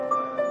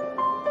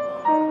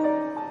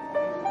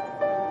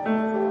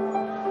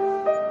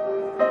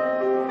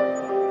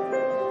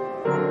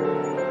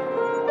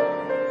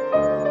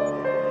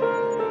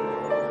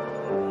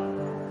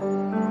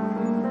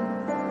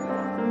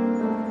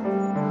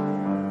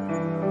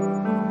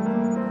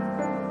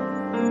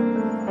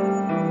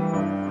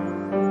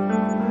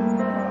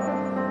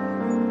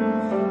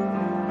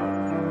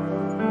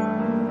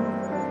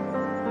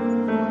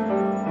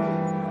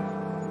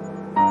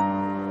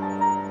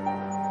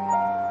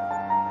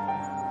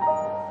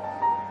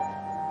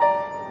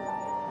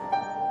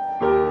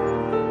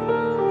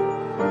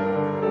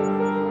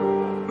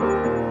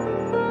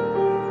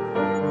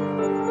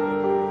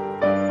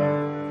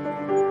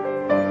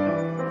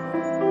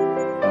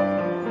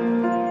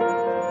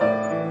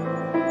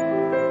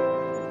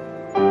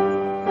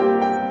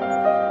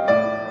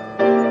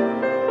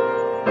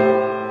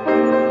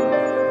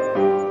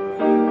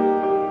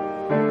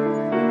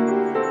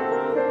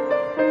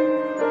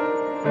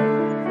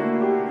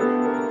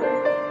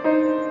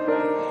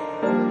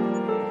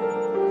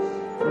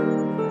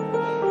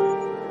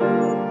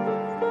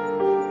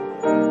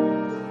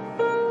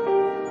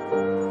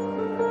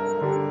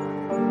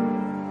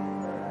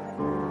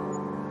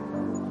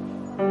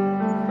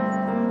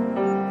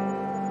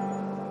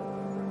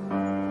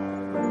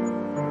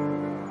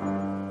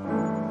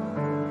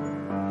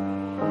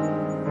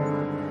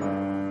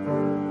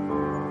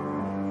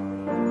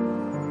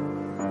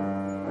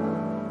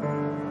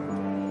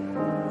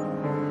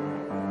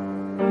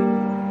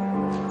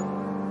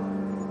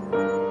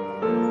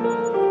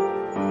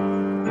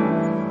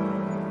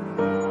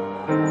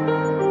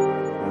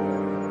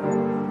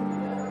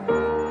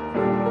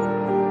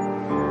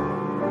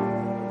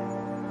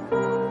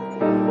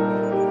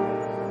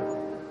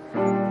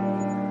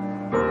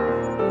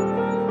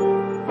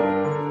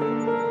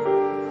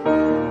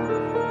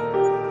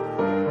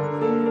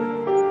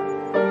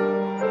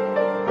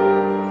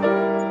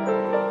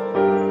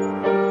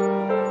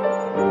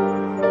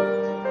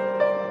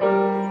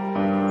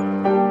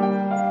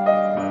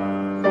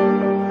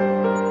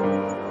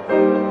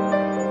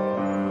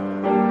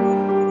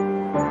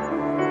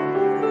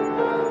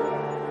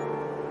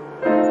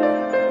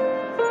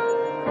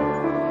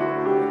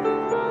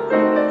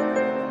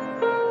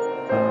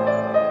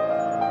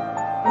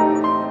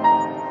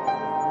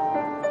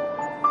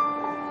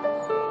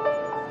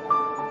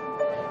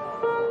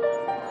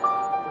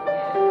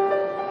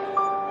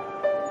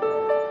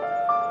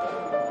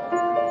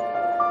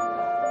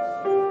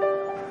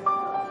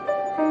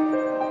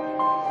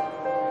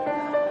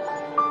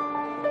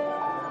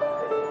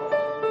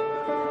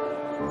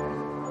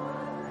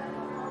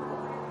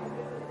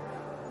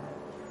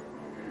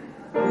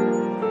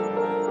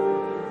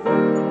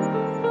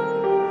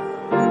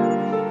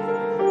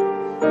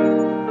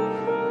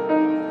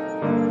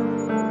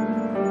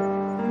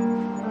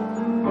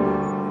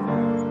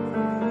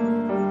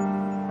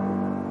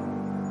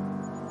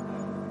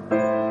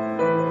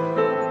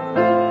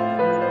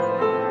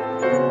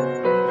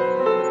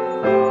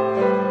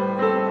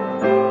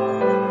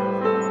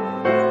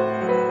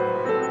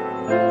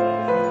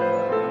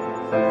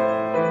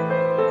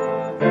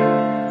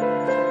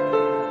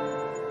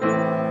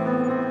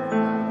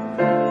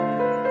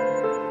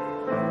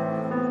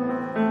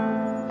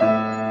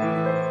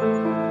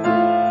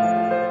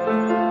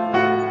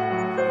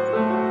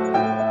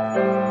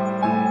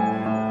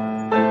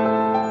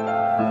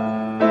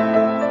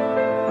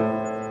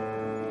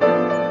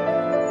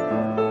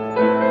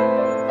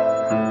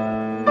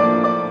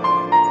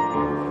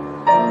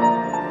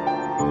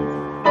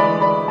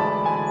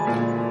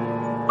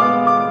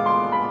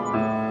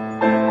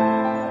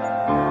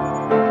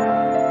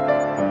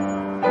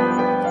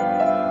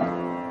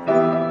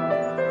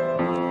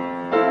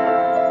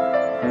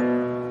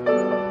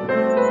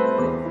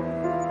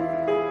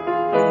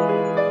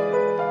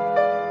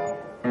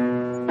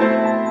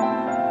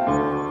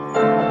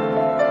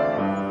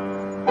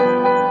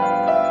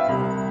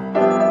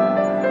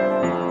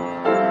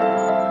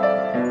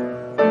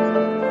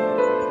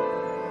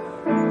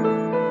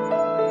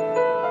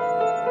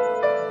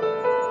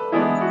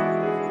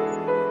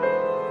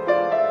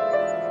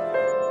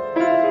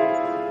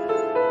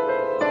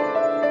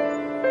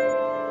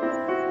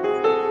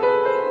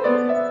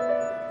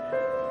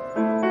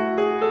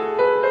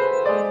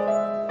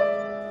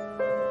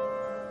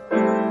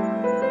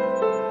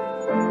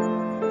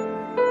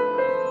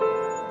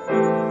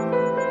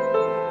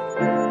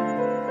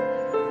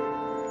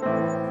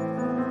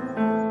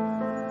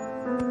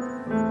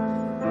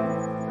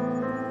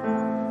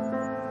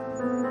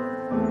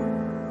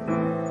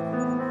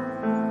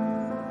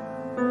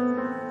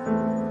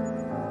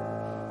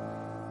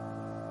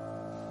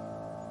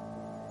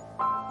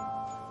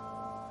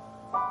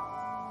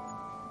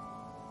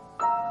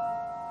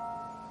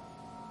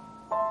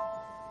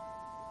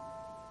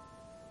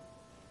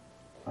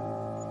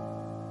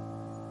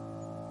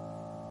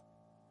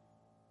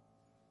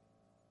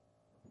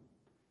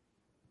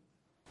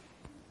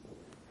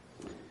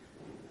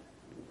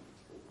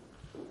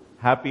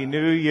Happy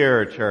New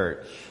Year,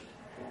 church.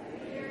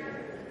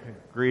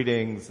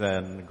 Greetings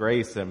and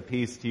grace and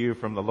peace to you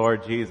from the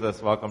Lord Jesus.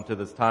 Welcome to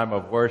this time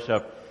of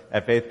worship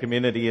at Faith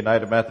Community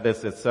United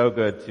Methodist. It's so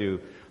good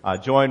to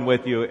join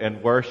with you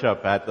in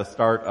worship at the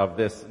start of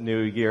this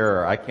new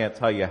year. I can't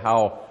tell you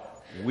how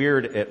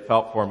weird it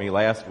felt for me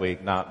last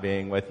week not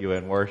being with you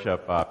in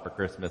worship for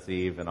Christmas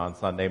Eve and on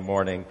Sunday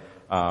morning.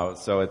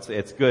 So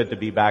it's good to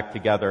be back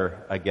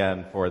together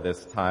again for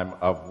this time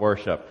of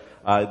worship.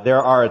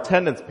 There are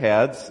attendance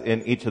pads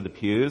in each of the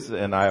pews,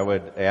 and I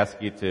would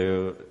ask you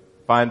to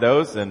find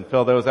those and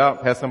fill those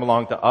out, pass them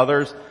along to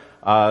others.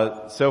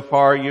 So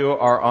far you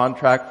are on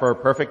track for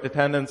perfect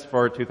attendance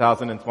for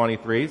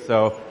 2023,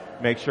 so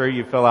make sure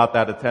you fill out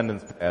that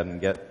attendance pad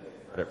and get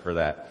credit for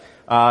that.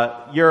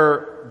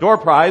 Your door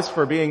prize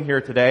for being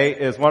here today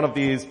is one of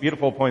these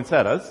beautiful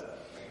poinsettias.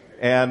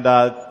 And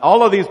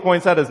all of these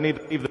poinsettias need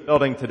to leave the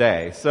building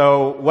today.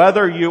 So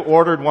whether you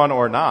ordered one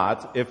or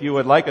not, if you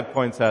would like a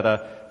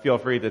poinsettia, feel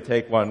free to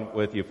take one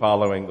with you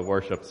following the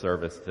worship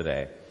service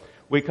today.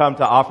 We come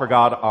to offer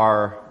God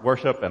our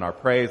worship and our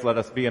praise. Let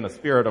us be in a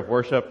spirit of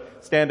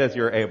worship. Stand as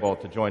you're able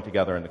to join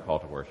together in the call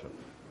to worship.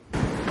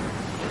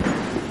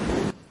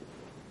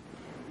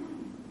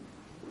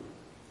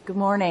 Good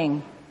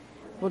morning.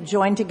 We'll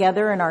join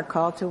together in our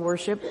call to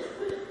worship.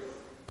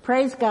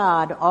 Praise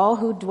God, all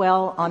who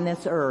dwell on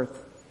this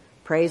earth.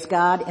 Praise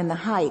God in the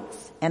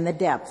heights and the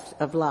depths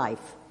of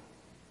life.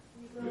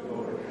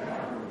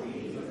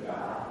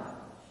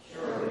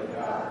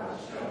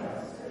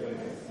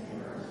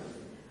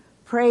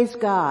 Praise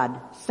God,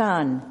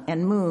 sun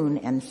and moon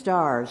and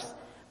stars.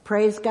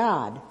 Praise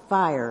God,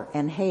 fire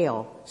and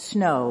hail,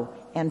 snow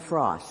and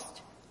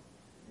frost.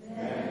 Men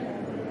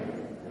and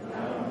women,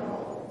 young and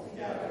old,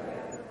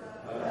 together,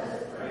 let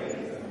us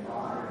praise and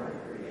honor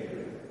the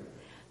Creator.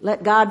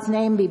 Let God's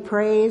name be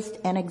praised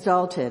and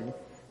exalted.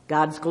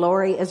 God's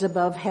glory is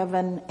above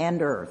heaven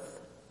and earth.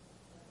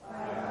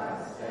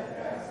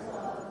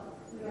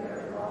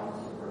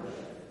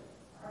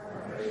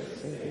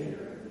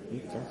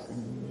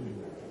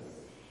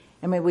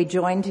 And may we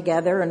join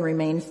together and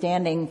remain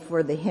standing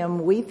for the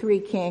hymn, We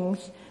Three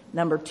Kings,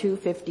 number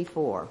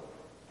 254.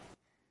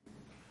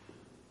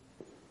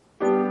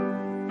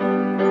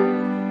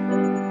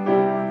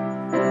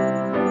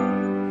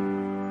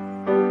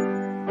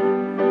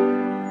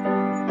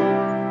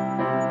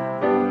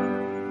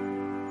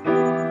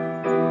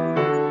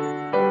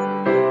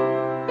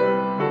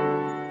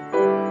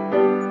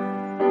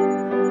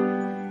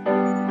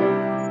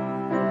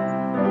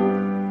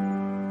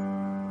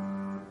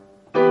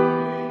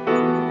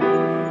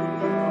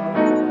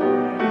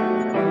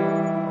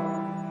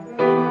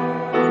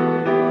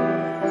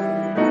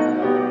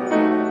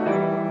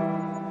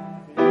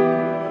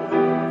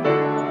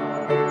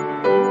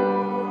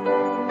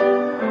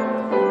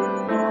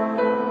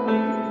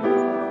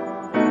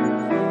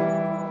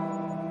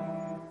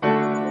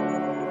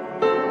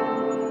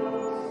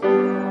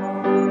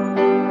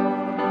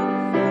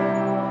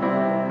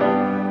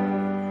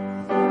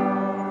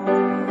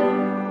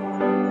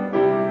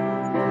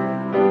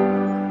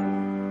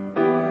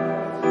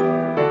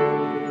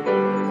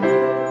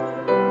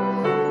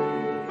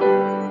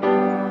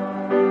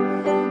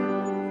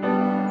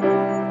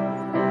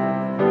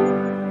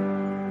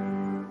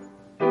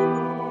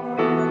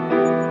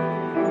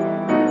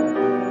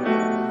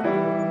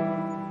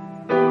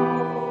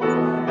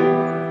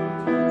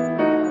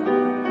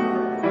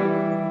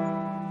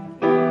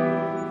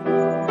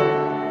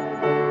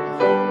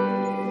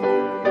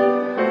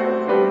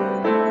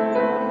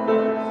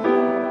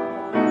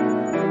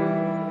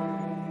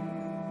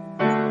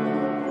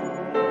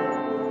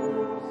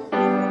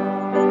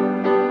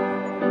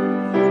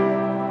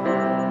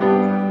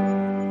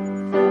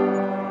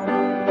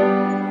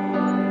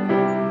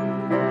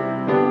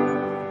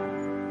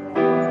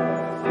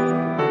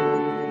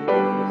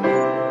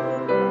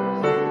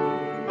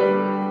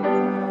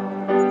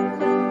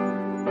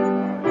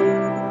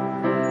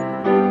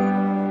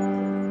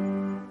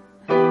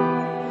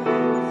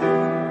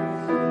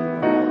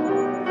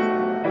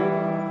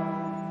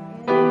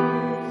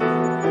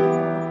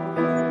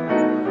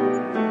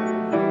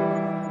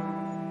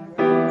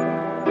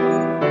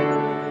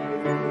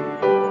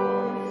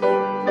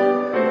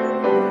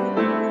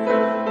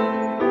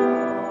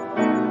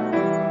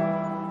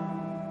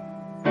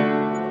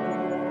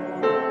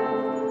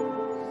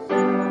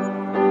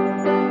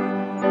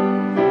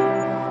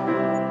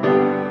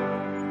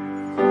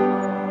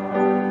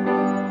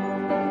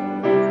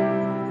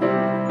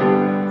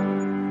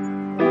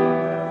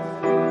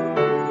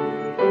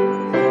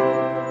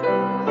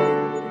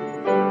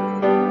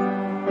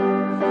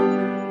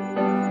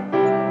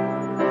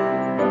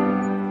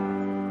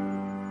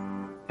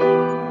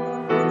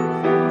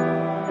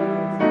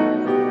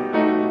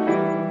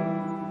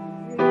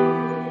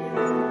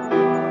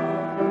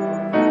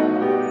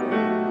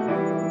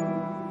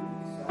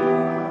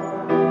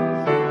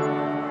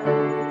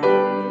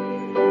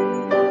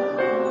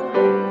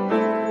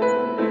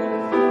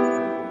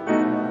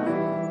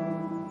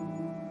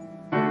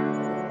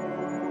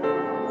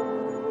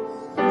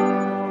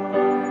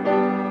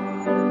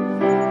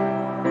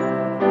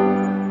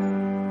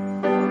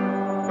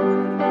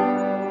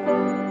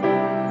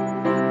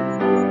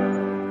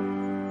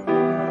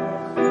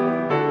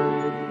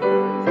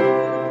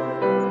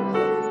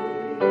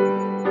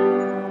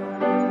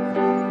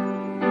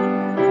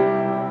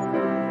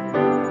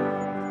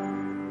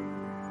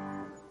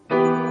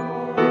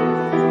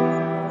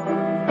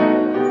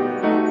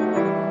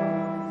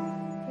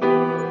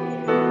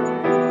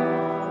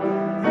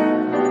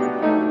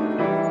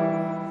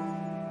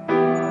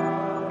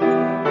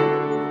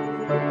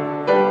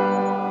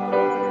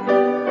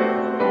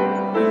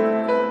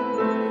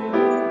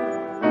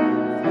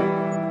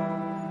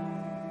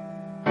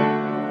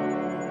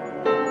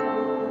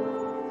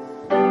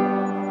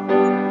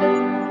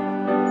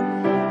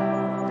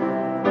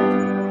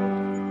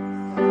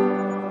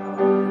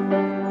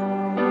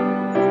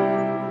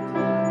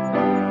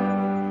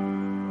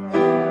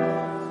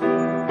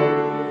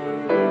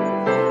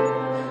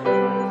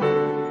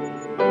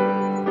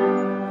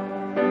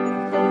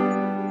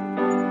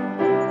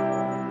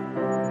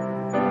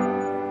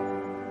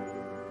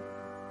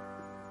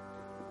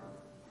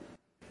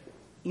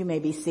 You may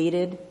be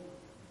seated.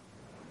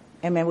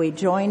 And may we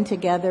join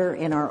together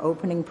in our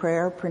opening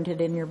prayer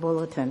printed in your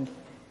bulletin.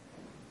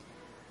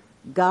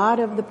 God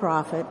of the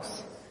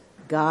prophets,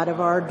 God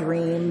of our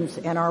dreams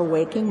and our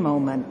waking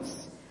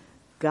moments,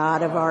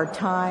 God of our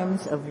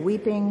times of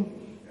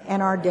weeping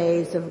and our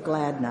days of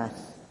gladness,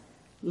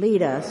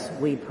 lead us,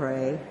 we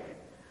pray,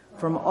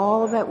 from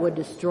all that would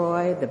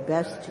destroy the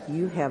best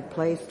you have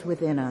placed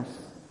within us.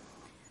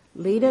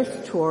 Lead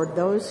us toward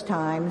those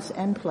times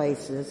and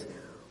places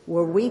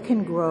where we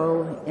can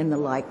grow in the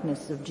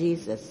likeness of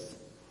Jesus.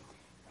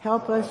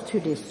 Help us to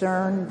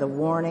discern the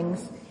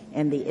warnings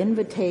and the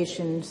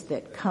invitations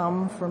that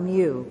come from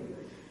you,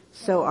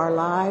 so our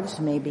lives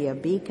may be a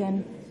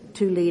beacon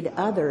to lead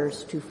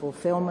others to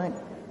fulfillment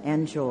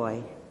and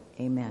joy.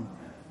 Amen.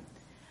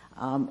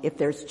 If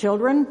there's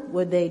children,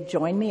 would they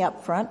join me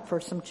up front for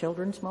some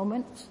children's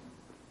moments?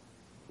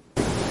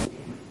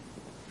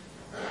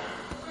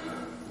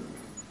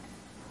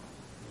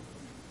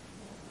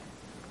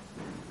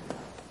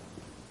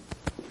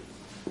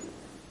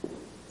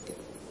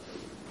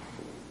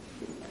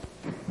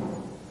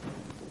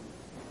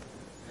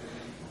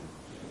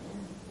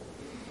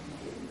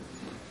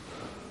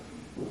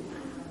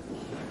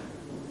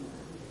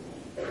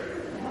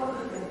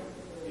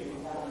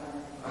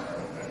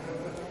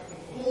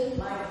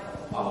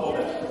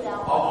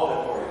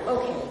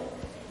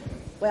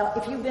 Well,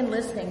 if you've been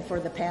listening for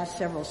the past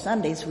several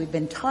Sundays, we've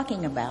been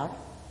talking about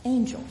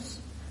angels.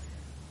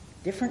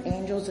 Different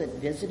angels that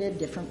visited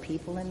different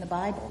people in the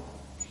Bible.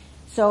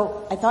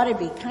 So I thought it'd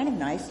be kind of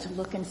nice to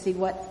look and see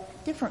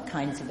what different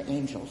kinds of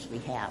angels we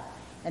have.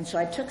 And so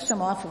I took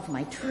some off of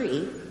my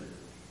tree.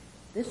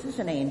 This is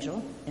an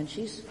angel, and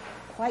she's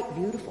quite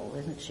beautiful,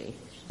 isn't she?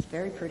 She's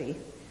very pretty.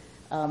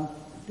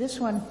 This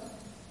one,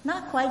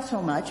 not quite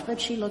so much, but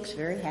she looks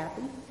very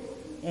happy.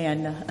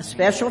 And a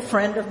special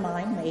friend of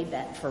mine made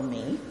that for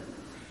me.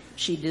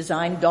 She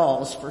designed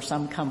dolls for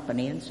some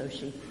company, and so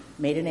she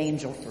made an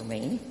angel for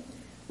me.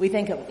 We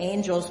think of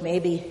angels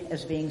maybe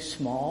as being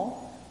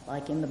small,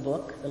 like in the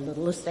book, The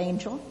Littlest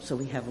Angel. So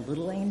we have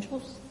little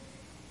angels.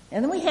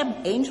 And then we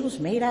have angels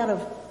made out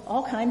of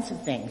all kinds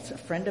of things. A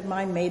friend of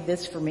mine made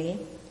this for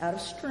me out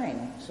of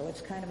string, so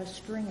it's kind of a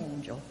string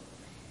angel.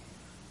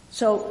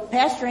 So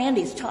Pastor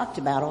Andy's talked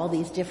about all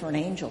these different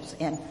angels,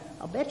 and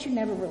I'll bet you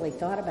never really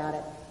thought about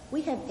it.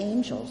 We have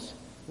angels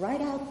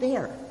right out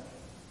there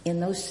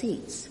in those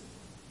seats.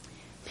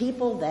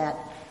 People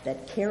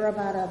that care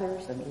about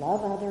others and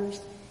love others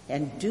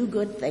and do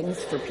good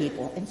things for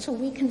people. And so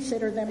we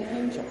consider them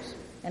angels.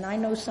 And I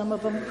know some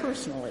of them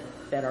personally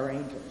that are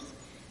angels.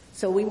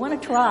 So we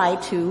want to try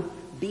to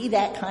be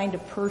that kind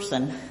of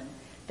person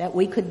that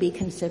we could be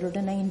considered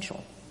an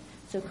angel.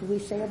 So could we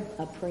say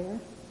a prayer?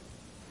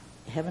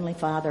 Heavenly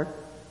Father,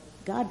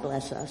 God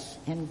bless us,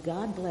 and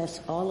God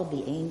bless all of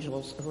the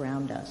angels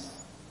around us.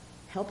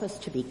 Help us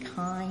to be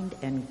kind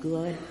and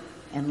good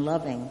and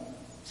loving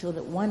so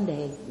that one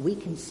day we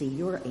can see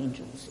your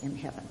angels in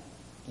heaven.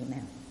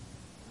 Amen.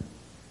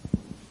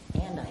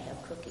 And I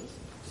have cookies.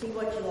 See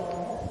what you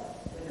all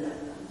have.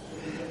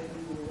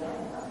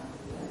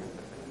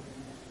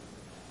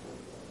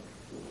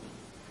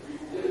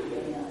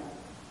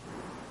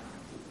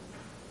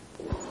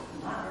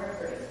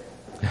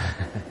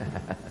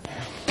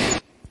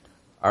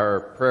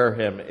 Our prayer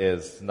hymn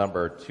is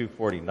number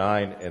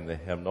 249 in the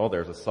hymnal.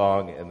 There's a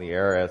song in the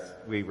air. As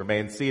we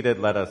remain seated,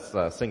 let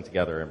us sing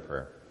together in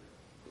prayer.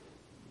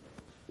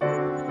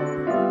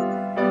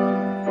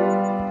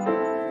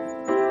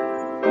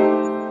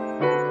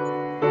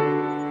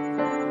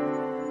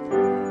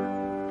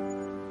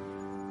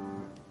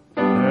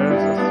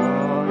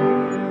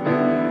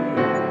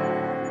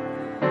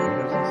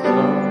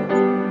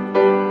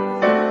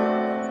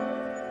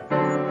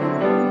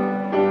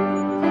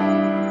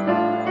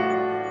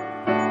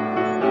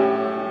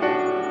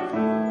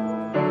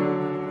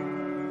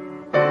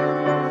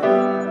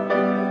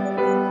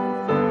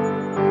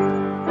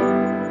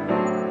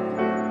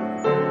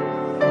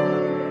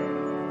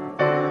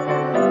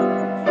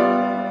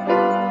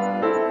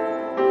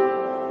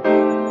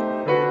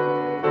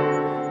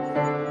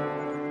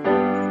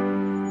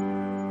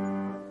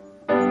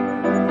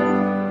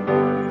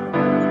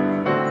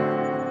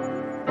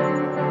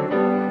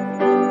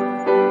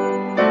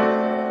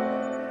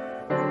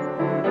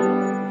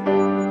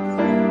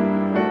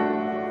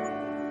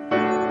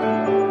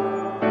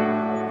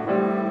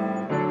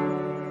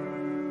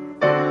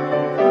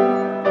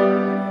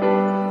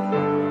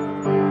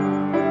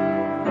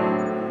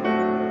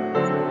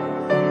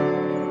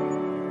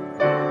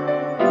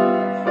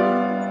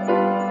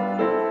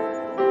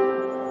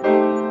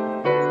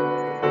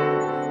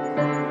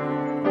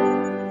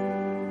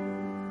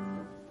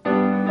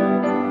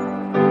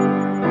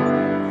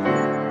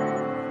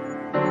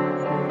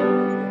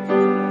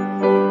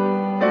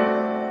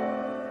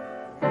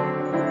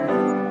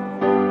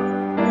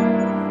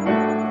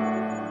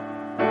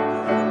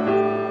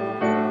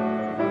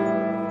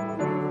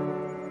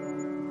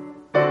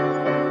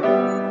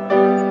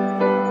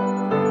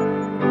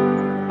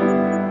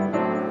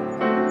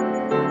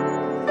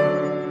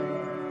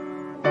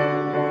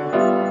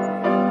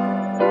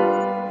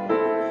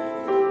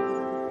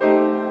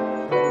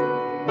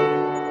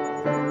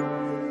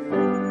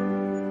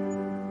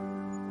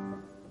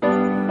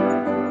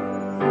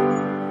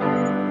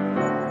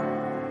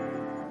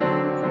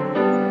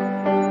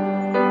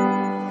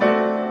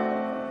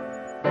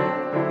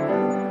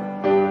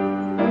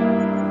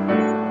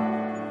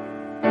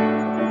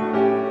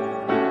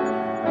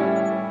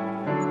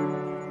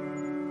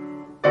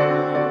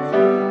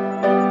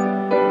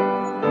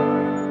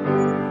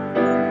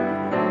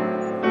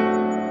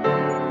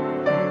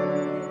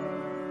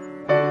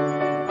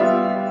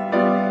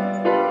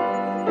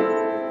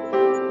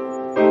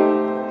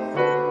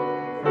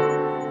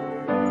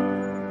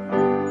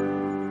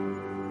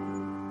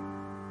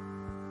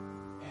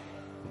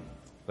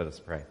 Let us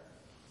pray.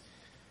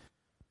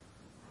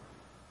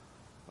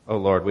 Oh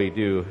Lord, we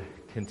do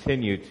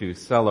continue to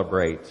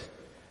celebrate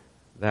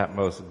that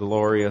most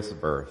glorious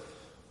birth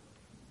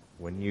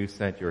when you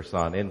sent your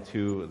Son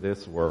into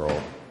this world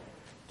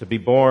to be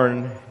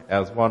born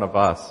as one of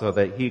us so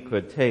that he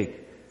could take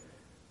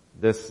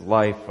this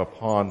life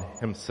upon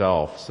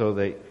himself, so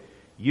that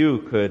you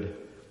could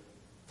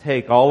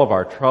take all of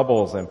our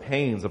troubles and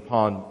pains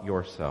upon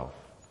yourself,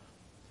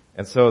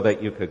 and so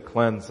that you could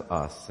cleanse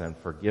us and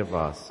forgive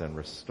us and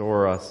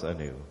restore us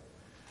anew.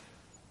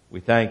 We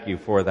thank you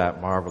for that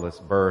marvelous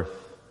birth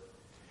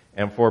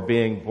and for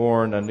being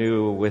born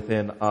anew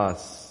within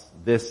us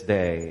this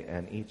day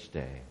and each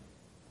day.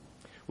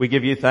 We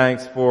give you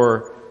thanks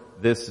for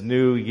this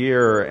new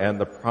year and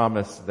the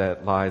promise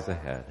that lies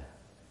ahead,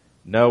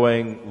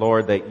 knowing,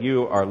 Lord, that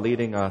you are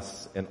leading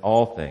us in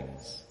all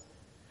things.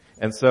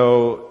 And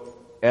so,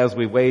 as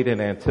we wait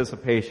in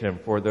anticipation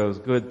for those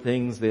good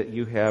things that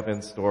you have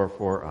in store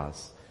for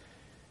us,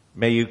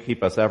 may you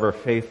keep us ever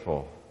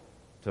faithful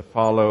to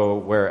follow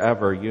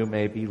wherever you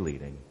may be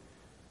leading,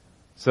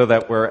 so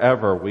that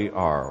wherever we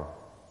are,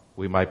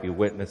 we might be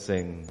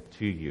witnessing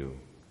to you,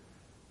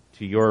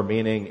 to your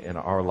meaning in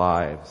our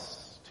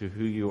lives, to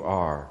who you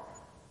are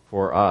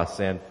for us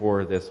and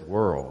for this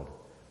world,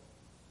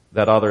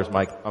 that others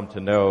might come to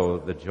know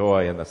the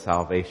joy and the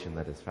salvation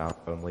that is found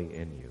only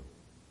in you.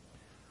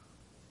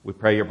 We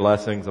pray your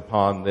blessings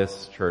upon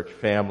this church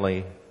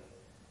family,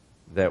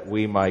 that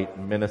we might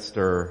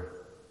minister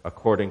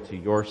according to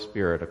your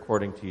Spirit,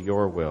 according to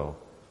your will.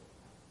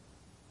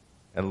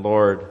 And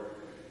Lord,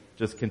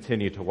 just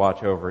continue to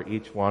watch over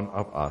each one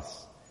of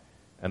us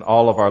and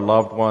all of our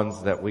loved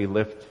ones that we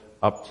lift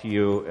up to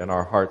you in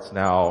our hearts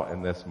now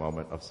in this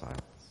moment of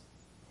silence.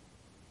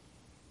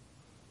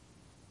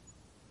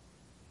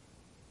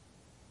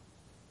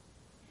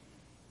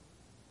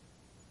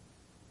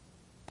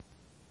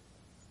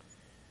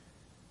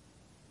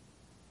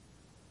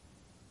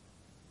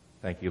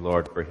 Thank you,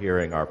 Lord, for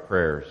hearing our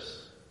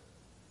prayers.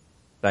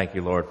 Thank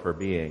you, Lord, for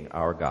being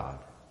our God.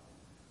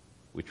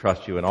 We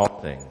trust you in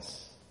all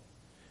things.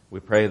 We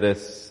pray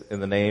this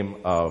in the name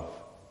of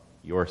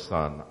your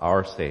Son,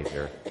 our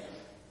Savior,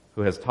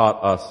 who has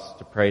taught us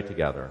to pray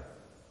together.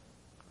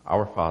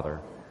 Our Father,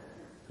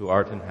 who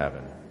art in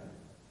heaven,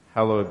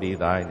 hallowed be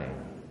thy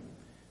name.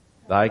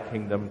 Thy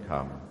kingdom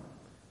come,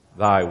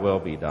 thy will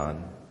be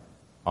done,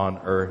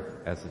 on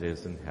earth as it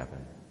is in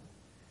heaven.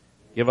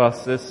 Give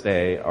us this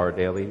day our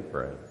daily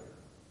bread,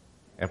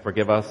 and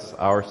forgive us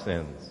our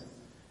sins,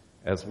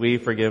 as we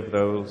forgive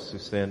those who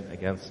sin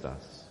against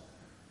us.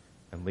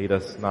 And lead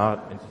us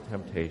not into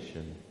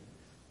temptation,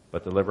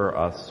 but deliver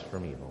us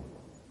from evil.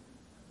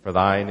 For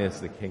thine is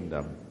the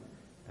kingdom,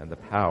 and the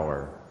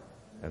power,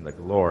 and the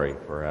glory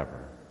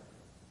forever.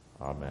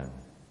 Amen.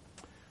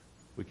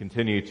 We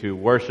continue to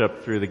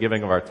worship through the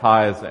giving of our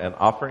tithes and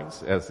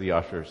offerings as the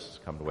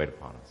ushers come to wait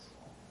upon us.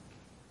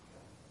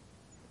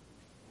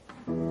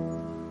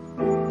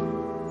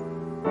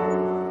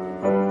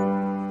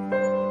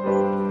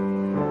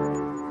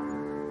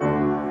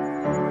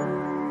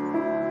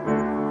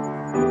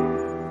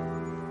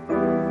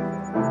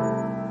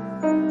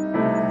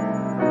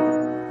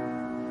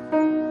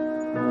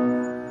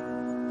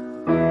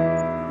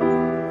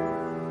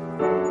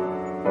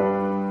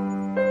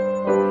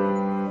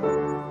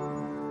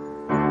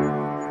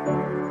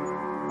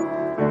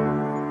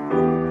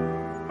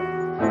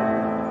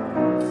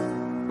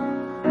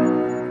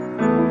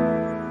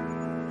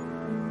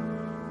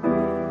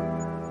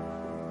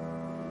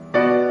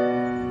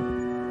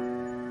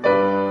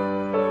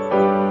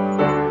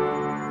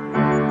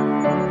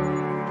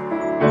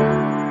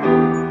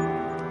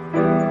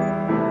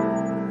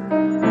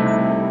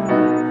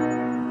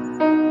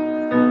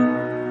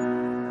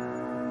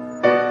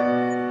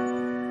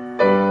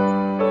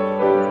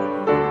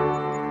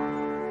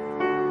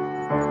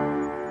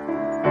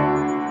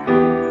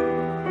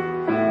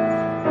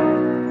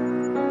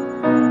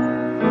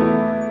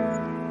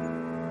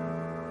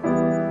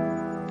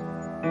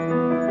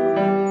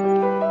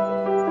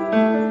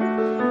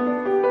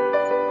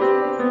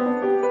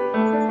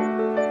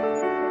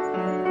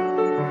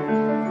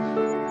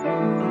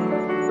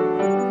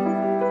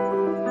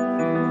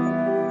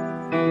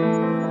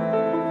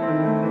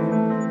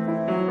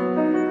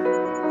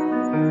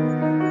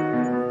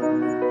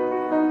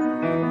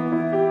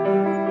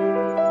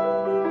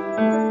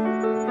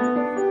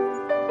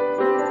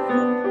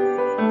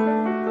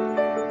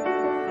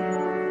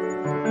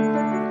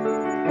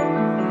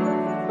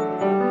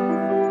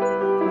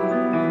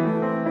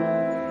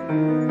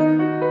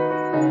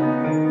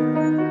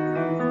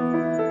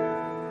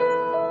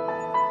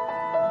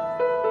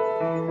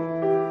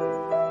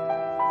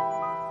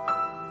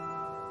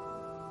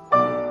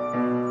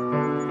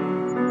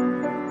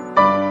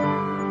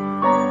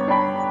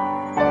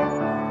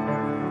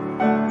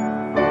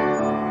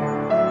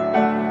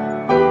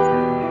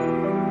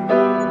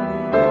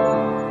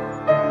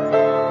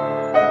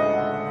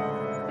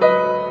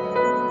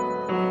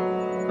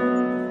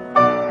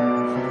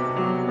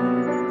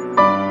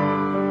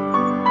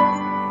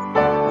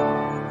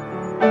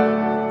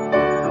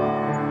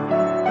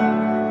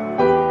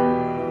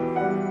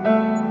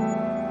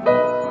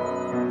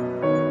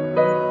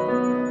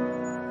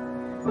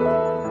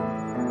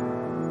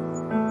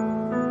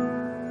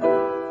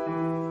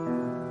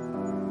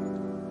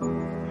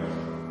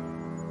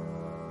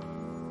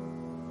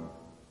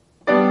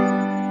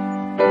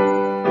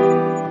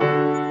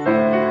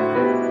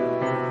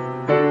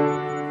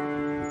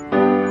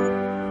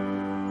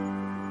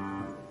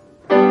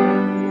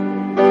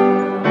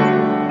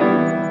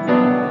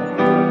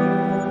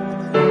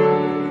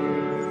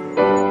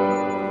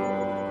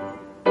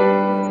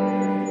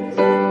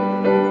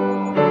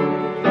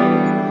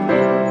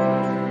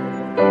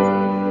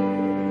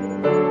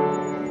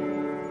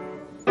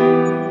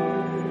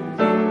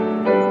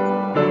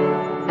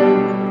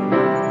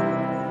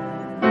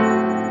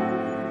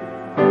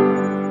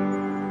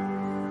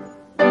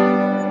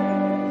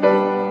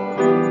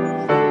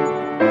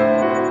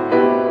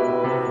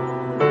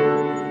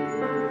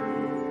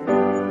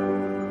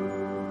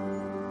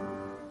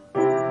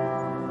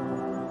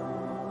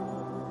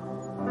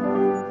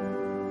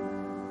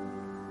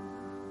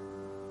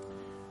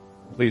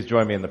 Please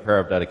join me in the prayer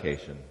of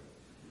dedication.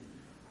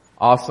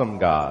 Awesome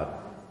God,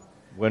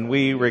 when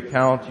we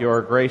recount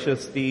your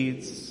gracious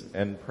deeds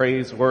and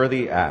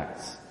praiseworthy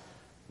acts,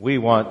 we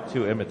want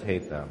to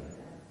imitate them.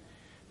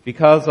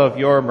 Because of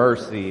your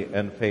mercy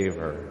and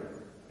favor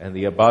and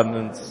the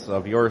abundance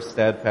of your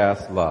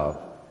steadfast love,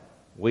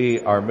 we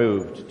are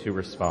moved to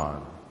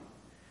respond.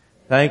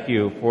 Thank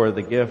you for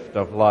the gift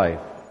of life,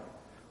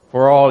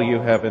 for all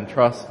you have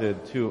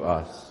entrusted to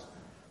us,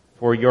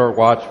 for your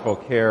watchful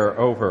care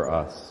over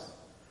us,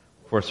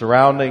 for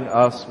surrounding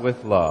us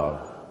with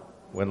love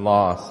when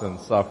loss and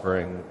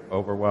suffering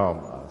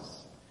overwhelm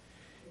us.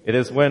 It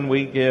is when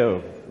we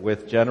give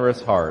with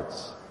generous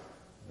hearts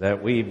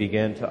that we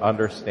begin to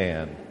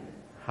understand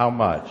how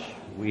much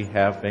we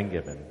have been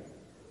given.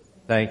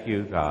 Thank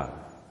you, God.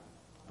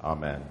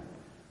 Amen.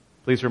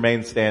 Please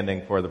remain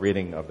standing for the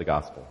reading of the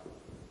gospel.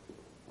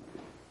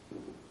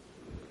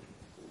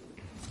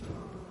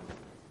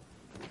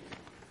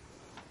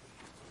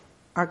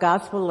 Our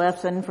gospel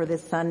lesson for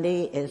this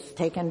Sunday is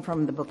taken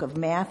from the book of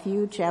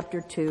Matthew,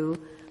 chapter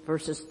 2,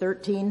 verses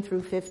 13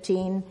 through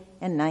 15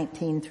 and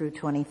 19 through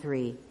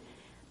 23.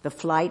 The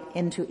flight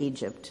into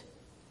Egypt.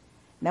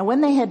 Now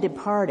when they had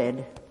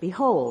departed,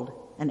 behold,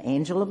 an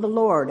angel of the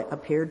Lord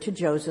appeared to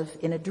Joseph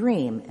in a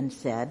dream and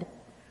said,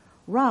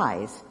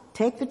 "Rise,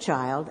 take the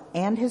child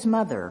and his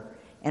mother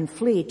and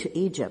flee to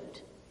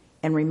Egypt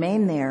and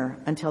remain there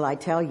until I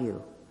tell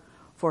you.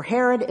 For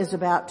Herod is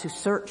about to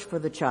search for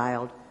the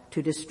child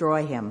to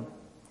destroy him."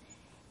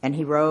 And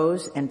he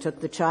rose and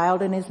took the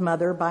child and his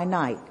mother by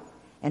night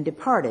and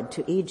departed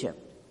to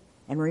Egypt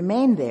and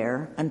remained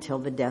there until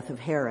the death of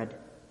Herod.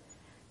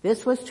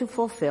 This was to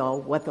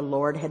fulfill what the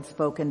Lord had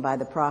spoken by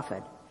the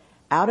prophet,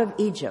 "Out of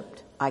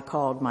Egypt I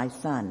called my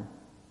son."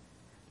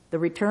 The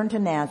return to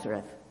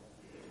Nazareth.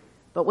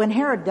 But when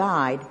Herod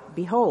died,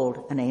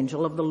 behold, an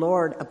angel of the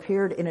Lord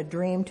appeared in a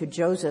dream to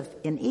Joseph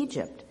in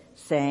Egypt,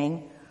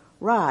 saying,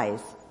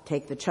 "Rise,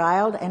 take the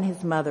child and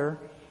his mother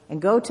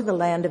and go to the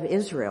land of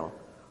Israel,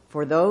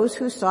 for those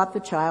who sought the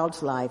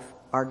child's life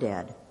are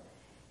dead."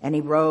 And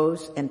he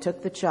rose and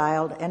took the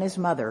child and his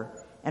mother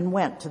and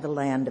went to the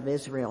land of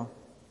Israel.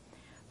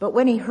 But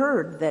when he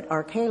heard that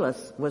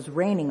Archelaus was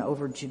reigning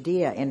over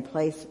Judea in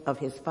place of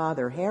his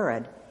father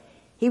Herod,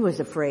 he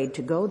was afraid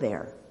to go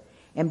there.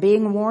 And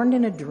being warned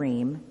in a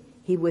dream,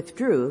 he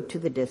withdrew to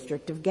the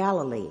district of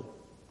Galilee.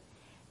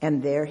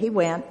 And there he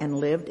went and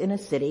lived in a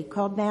city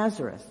called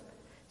Nazareth,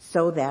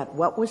 so that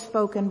what was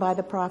spoken by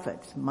the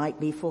prophets might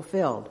be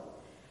fulfilled,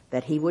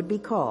 that he would be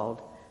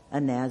called a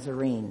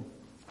Nazarene.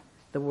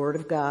 The word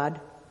of God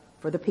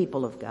for the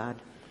people of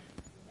God.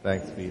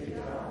 Thanks be to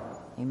God.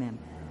 Amen.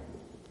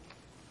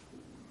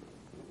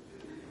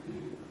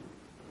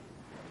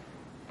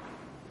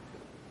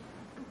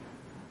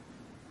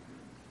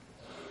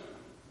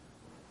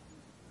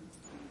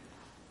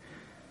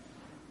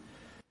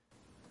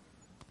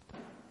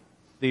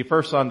 The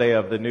first Sunday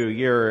of the new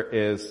year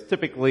is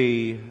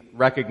typically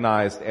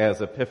recognized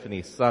as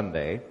Epiphany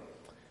Sunday.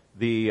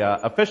 The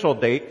official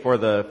date for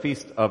the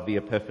Feast of the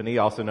Epiphany,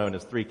 also known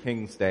as Three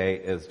Kings Day,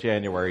 is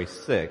January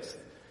 6th.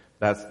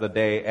 That's the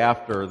day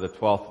after the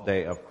 12th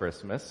day of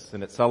Christmas,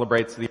 and it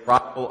celebrates the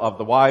arrival of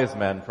the wise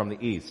men from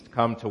the east,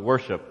 come to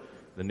worship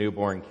the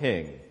newborn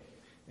king.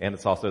 And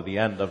it's also the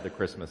end of the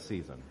Christmas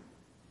season.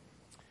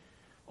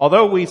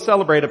 Although we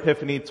celebrate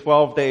Epiphany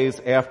 12 days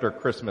after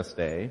Christmas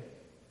Day,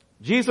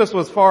 Jesus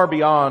was far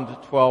beyond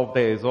 12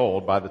 days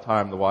old by the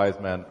time the wise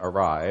men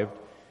arrived.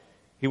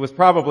 He was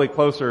probably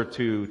closer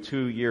to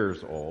 2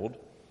 years old.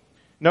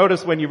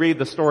 Notice when you read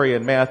the story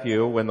in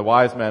Matthew, when the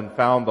wise men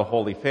found the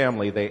Holy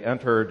Family, they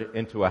entered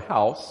into a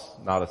house,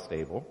 not a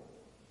stable.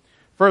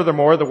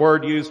 Furthermore, the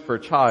word used for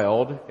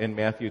child in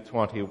Matthew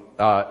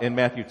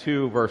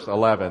 2 verse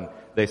 11,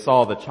 they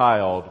saw the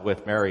child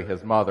with Mary,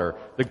 his mother.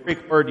 The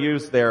Greek word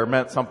used there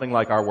meant something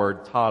like our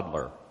word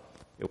toddler.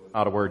 It was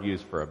not a word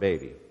used for a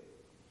baby.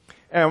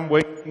 And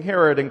when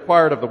Herod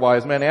inquired of the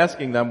wise men,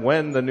 asking them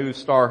when the new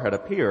star had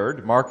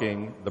appeared,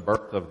 marking the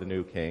birth of the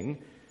new king,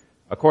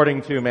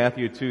 according to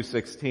Matthew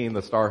 2:16,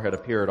 the star had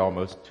appeared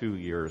almost 2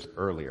 years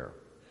earlier.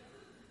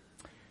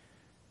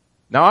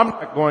 Now, I'm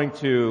not going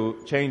to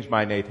change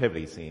my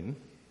nativity scene.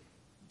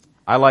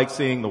 I like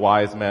seeing the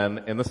wise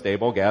men in the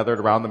stable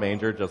gathered around the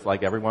manger just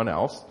like everyone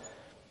else.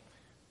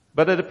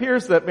 But it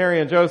appears that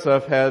Mary and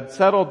Joseph had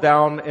settled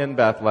down in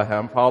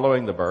Bethlehem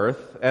following the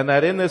birth, and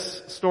that in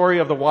this story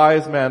of the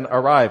wise men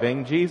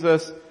arriving,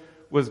 Jesus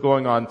was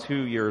going on 2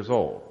 years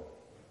old.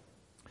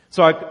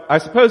 So I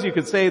suppose you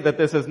could say that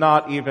this is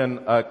not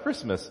even a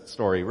Christmas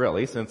story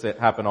really, since it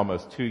happened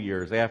almost 2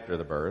 years after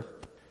the birth.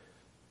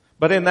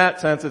 But in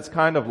that sense, it's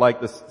kind of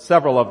like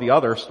several of the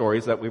other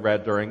stories that we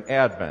read during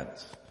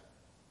Advent.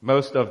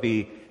 Most of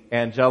the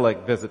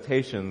angelic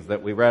visitations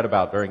that we read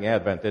about during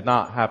Advent did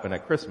not happen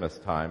at Christmas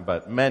time,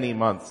 but many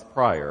months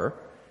prior.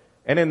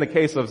 And in the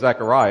case of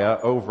Zechariah,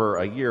 over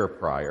a year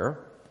prior.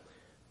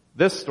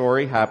 This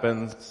story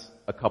happens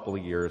a couple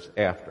of years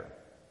after.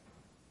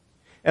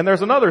 And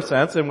there's another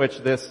sense in which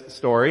this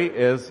story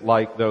is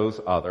like those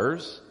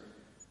others.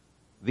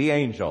 The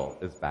angel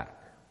is back.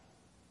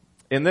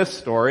 In this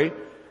story,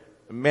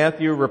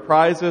 Matthew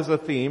reprises a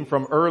theme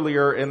from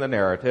earlier in the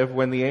narrative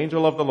when the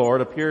angel of the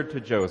Lord appeared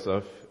to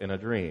Joseph in a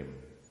dream.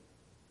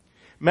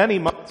 Many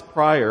months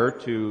prior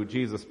to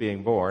Jesus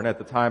being born, at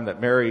the time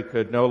that Mary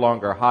could no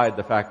longer hide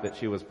the fact that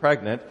she was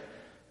pregnant,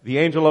 the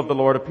angel of the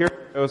Lord appeared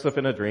to Joseph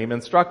in a dream,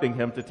 instructing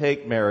him to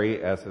take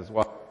Mary as his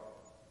wife.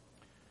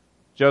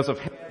 Joseph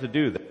had to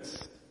do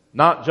this,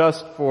 not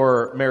just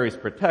for Mary's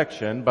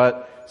protection,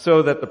 but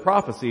so that the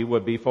prophecy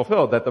would be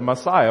fulfilled, that the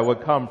Messiah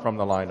would come from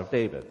the line of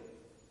David.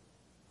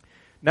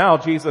 Now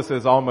Jesus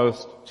is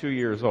almost 2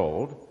 years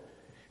old,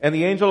 and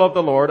the angel of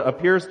the Lord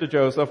appears to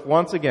Joseph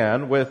once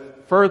again with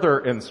further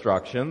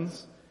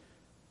instructions: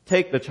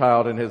 take the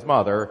child and his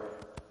mother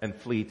and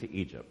flee to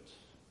Egypt.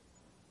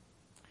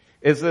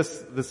 Is this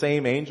the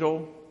same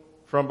angel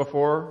from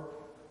before?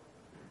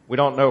 We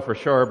don't know for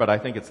sure, but I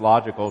think it's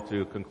logical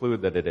to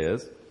conclude that it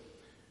is.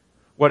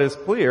 What is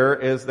clear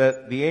is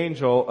that the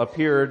angel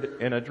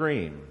appeared in a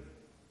dream.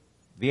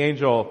 The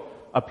angel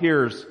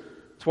appears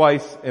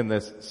twice in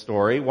this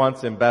story,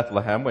 once in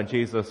Bethlehem when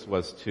Jesus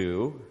was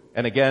 2,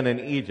 and again in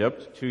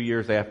Egypt 2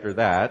 years after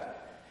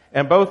that.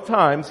 And both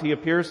times he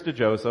appears to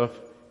Joseph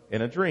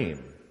in a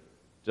dream,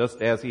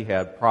 just as he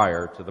had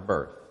prior to the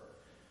birth.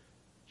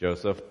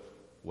 Joseph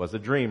was a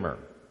dreamer,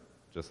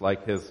 just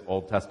like his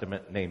Old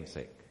Testament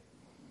namesake.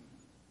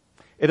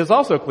 It is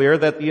also clear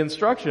that the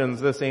instructions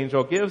this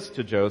angel gives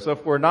to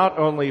Joseph were not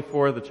only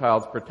for the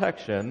child's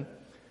protection,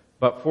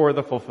 but for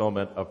the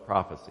fulfillment of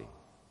prophecy.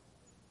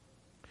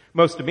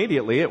 Most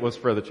immediately, it was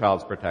for the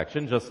child's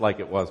protection, just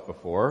like it was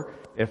before.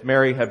 If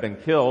Mary had been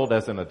killed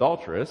as an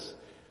adulteress,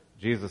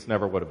 Jesus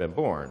never would have been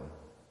born.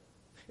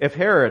 If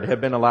Herod had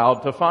been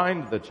allowed to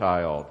find the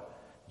child,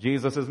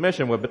 Jesus'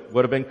 mission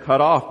would have been cut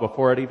off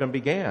before it even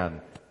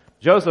began.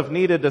 Joseph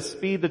needed to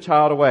speed the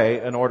child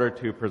away in order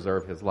to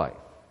preserve his life.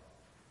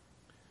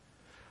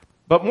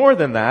 But more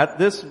than that,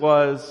 this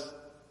was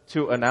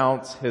to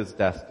announce his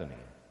destiny.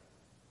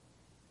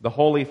 The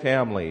Holy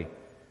Family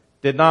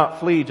did not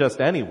flee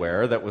just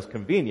anywhere that was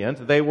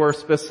convenient. They were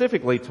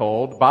specifically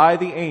told by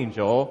the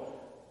angel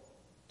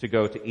to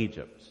go to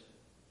Egypt.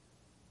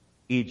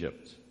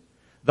 Egypt,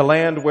 the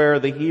land where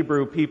the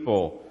Hebrew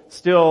people,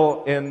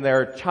 still in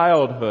their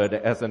childhood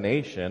as a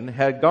nation,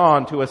 had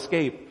gone to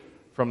escape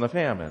from the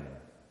famine.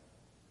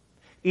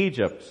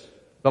 Egypt,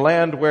 the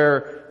land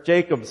where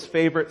Jacob's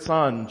favorite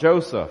son,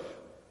 Joseph,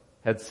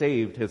 had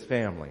saved his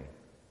family.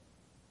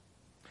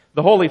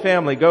 The Holy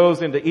Family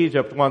goes into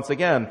Egypt once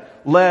again,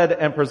 led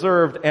and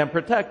preserved and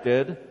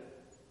protected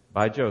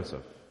by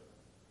Joseph,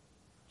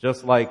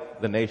 just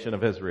like the nation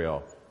of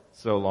Israel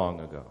so long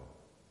ago.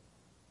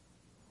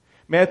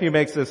 Matthew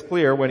makes this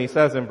clear when he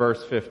says in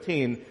verse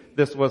 15,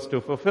 this was to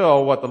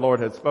fulfill what the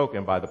Lord had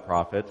spoken by the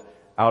prophet,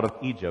 out of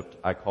Egypt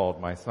I called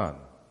my son.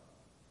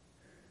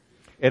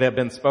 It had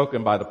been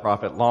spoken by the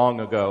prophet long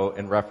ago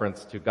in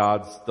reference to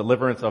God's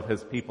deliverance of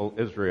his people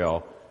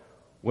Israel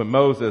when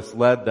Moses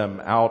led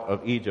them out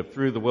of Egypt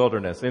through the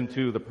wilderness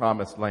into the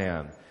promised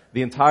land.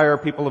 The entire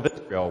people of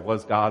Israel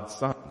was God's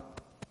son.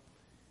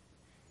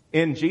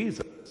 In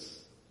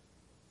Jesus,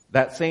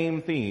 that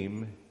same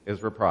theme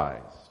is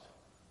reprised.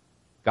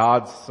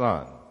 God's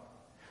son.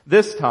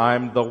 This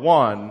time, the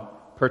one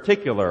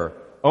particular,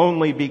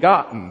 only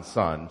begotten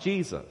son,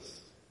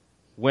 Jesus,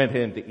 went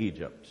into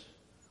Egypt,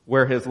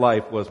 where his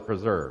life was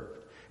preserved.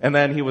 And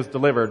then he was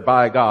delivered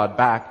by God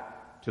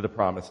back to the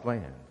promised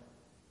land.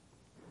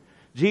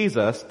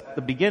 Jesus, at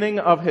the beginning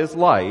of his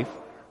life,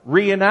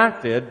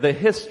 reenacted the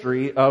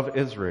history of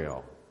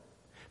Israel.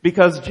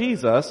 Because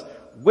Jesus,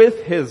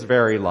 with his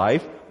very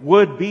life,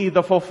 would be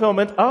the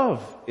fulfillment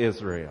of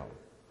Israel.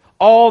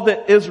 All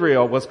that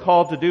Israel was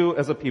called to do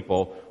as a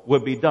people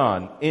would be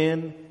done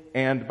in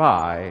and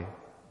by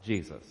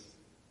Jesus.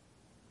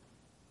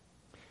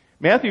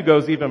 Matthew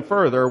goes even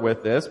further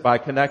with this by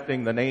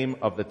connecting the name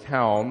of the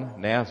town,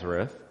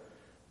 Nazareth,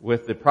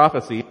 with the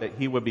prophecy that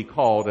he would be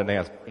called a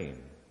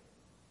Nazarene.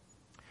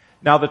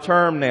 Now, the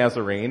term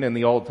Nazarene in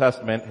the Old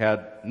Testament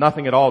had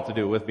nothing at all to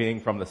do with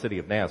being from the city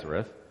of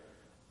Nazareth.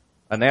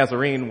 A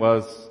Nazarene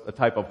was a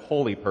type of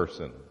holy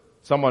person,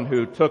 someone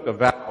who took a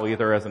vow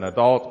either as an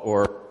adult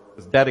or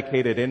was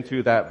dedicated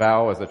into that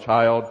vow as a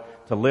child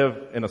to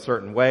live in a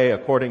certain way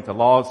according to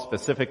laws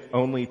specific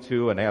only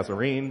to a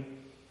Nazarene.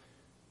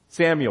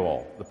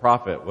 Samuel, the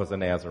prophet, was a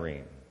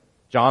Nazarene.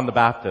 John the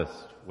Baptist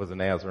was a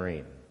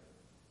Nazarene.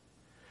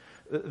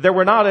 There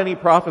were not any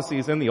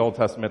prophecies in the Old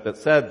Testament that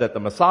said that the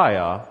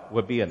Messiah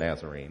would be a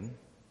Nazarene.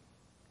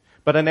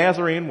 But a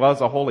Nazarene was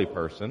a holy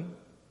person.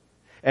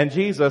 And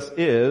Jesus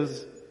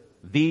is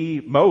the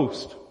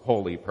most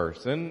holy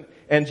person.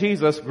 And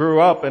Jesus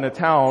grew up in a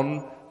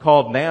town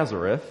called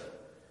Nazareth.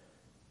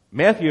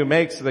 Matthew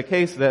makes the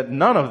case that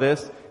none of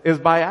this is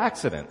by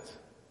accident.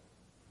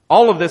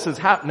 All of this is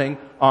happening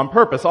on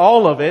purpose.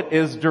 All of it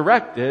is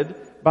directed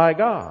by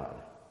God.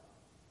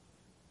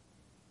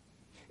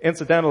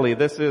 Incidentally,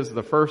 this is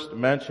the first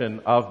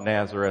mention of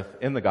Nazareth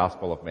in the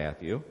Gospel of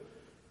Matthew.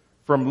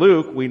 From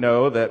Luke, we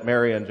know that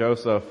Mary and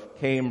Joseph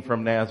came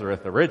from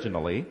Nazareth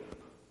originally.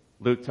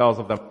 Luke tells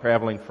of them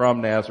traveling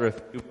from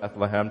Nazareth to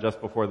Bethlehem just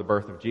before the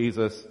birth of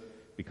Jesus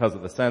because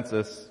of the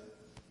census.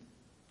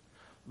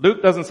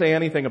 Luke doesn't say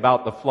anything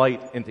about the flight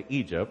into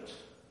Egypt.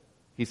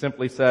 He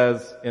simply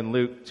says in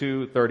Luke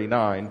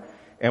 2:39,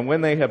 "And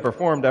when they had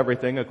performed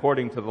everything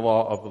according to the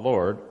law of the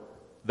Lord,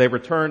 they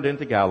returned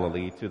into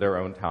Galilee to their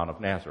own town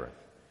of Nazareth."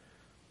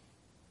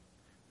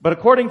 But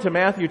according to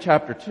Matthew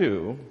chapter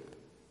 2,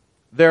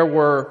 there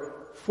were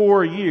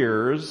 4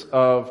 years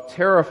of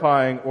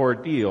terrifying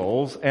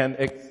ordeals and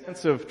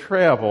extensive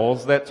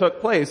travels that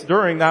took place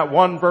during that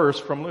one verse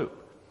from Luke.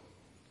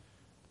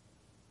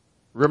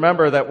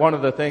 Remember that one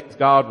of the things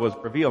God was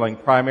revealing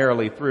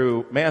primarily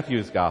through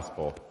Matthew's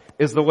gospel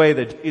is the way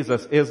that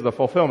Jesus is the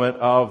fulfillment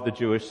of the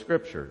Jewish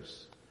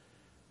scriptures.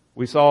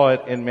 We saw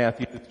it in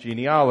Matthew's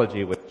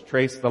genealogy, which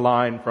traced the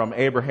line from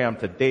Abraham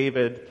to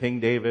David, King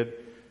David,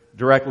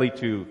 directly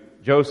to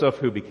Joseph,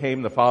 who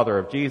became the father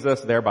of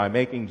Jesus, thereby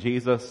making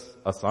Jesus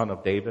a son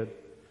of David.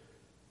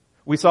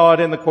 We saw it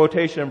in the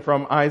quotation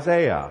from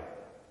Isaiah,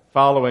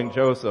 following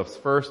Joseph's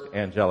first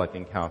angelic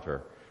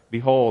encounter.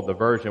 "Behold, the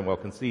virgin will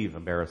conceive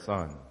and bear a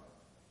son."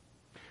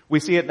 We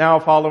see it now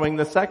following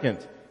the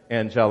second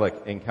angelic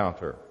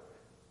encounter.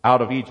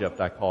 "Out of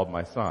Egypt I called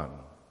my son."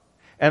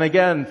 And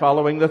again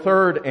following the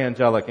third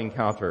angelic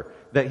encounter,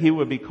 that he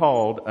would be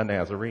called a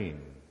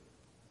Nazarene.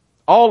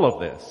 All of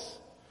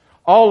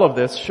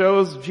this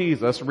shows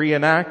Jesus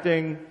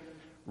reenacting,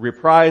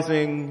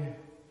 reprising,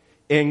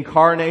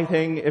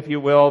 incarnating, if you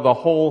will, the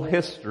whole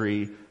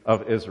history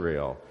of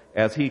Israel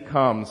as he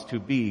comes to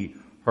be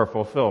her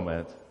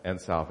fulfillment and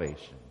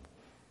salvation.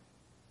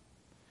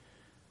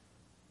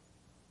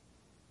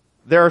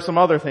 There are some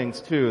other things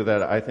too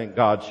that I think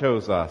God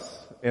shows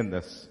us in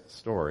this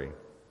story.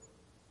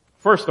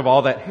 First of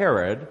all, that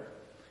Herod,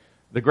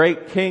 the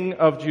great king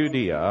of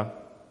Judea,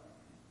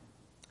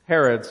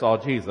 Herod saw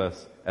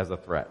Jesus as a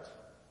threat.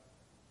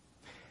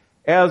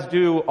 As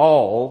do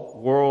all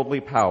worldly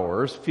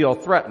powers feel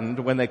threatened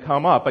when they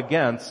come up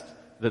against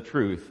the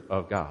truth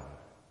of God.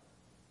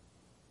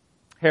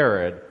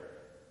 Herod,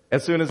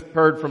 as soon as he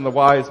heard from the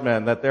wise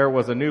men that there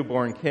was a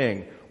newborn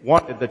king,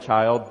 wanted the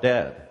child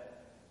dead.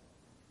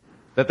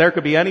 That there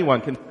could be anyone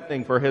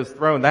contending for his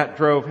throne, that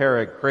drove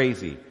Herod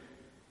crazy.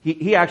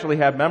 He actually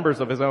had members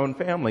of his own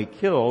family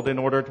killed in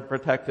order to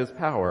protect his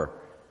power.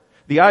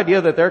 The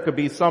idea that there could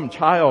be some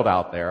child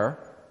out there,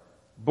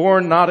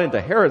 born not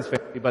into Herod's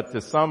family, but to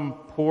some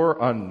poor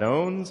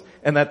unknowns,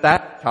 and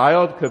that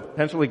child could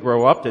potentially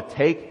grow up to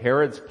take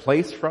Herod's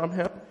place from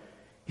him,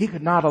 he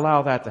could not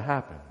allow that to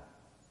happen.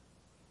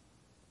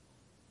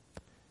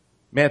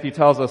 Matthew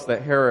tells us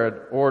that Herod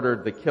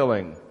ordered the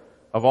killing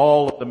of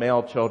all of the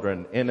male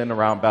children in and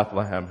around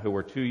Bethlehem who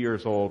were 2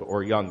 years old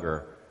or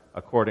younger,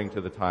 according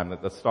to the time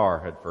that the star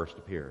had first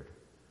appeared.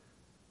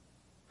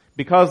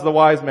 Because the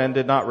wise men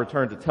did not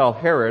return to tell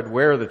Herod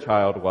where the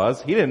child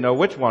was, he didn't know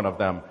which one of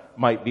them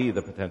might be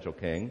the potential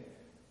king.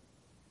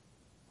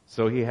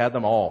 So he had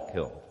them all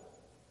killed.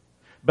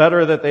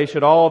 Better that they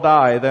should all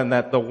die than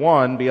that the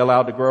one be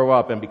allowed to grow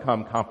up and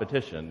become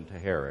competition to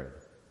Herod.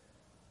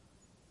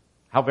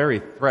 How very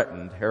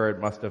threatened Herod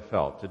must have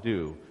felt to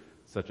do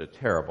such a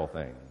terrible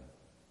thing.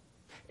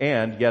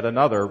 And yet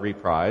another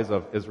reprise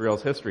of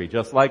Israel's history,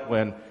 just like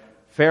when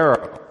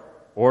Pharaoh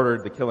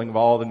ordered the killing of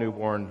all the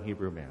newborn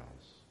Hebrew males.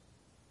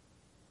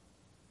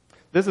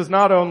 This is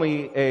not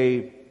only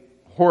a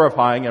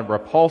horrifying and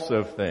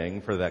repulsive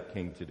thing for that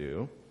king to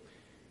do,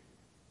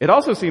 it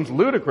also seems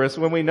ludicrous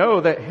when we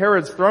know that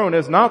Herod's throne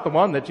is not the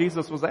one that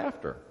Jesus was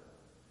after.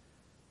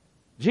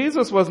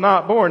 Jesus was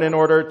not born in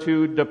order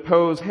to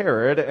depose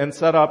Herod and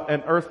set up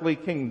an earthly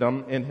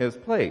kingdom in his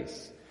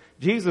place.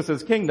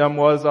 Jesus' kingdom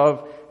was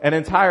of an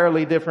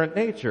entirely different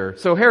nature.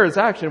 So Herod's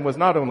action was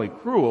not only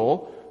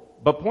cruel,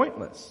 but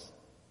pointless.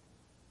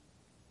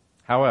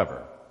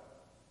 However,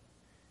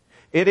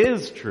 it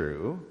is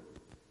true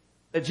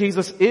that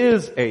Jesus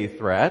is a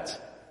threat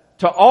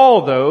to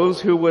all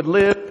those who would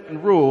live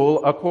and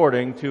rule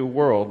according to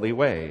worldly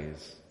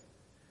ways.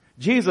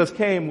 Jesus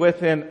came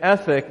with an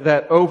ethic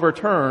that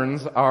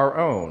overturns our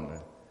own.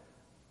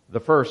 The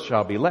first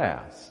shall be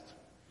last,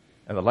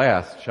 and the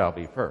last shall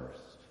be first.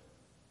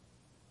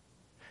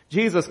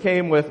 Jesus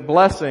came with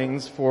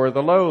blessings for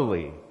the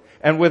lowly,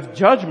 and with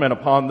judgment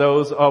upon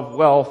those of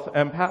wealth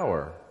and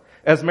power.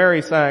 As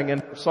Mary sang in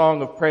her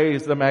song of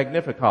praise, the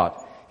Magnificat,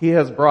 he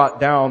has brought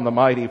down the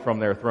mighty from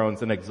their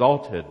thrones and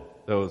exalted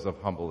those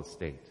of humble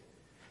estate.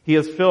 He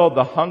has filled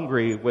the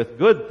hungry with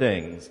good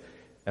things,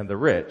 and the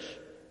rich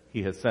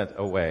he has sent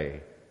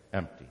away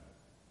empty.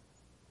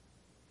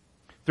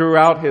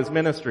 Throughout his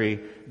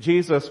ministry,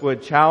 Jesus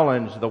would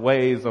challenge the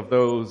ways of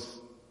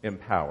those in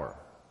power.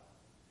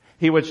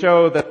 He would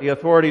show that the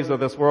authorities of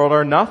this world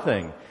are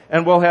nothing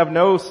and will have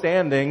no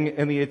standing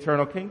in the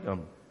eternal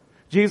kingdom.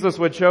 Jesus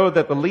would show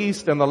that the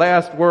least and the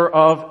last were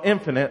of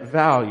infinite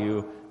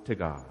value to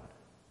God.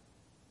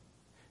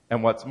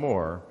 And what's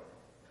more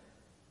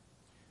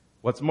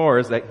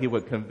is that he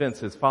would convince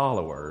his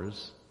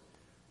followers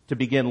to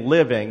begin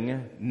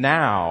living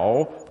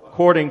now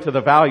according to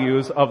the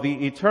values of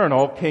the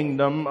eternal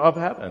kingdom of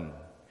heaven.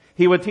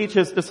 He would teach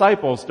his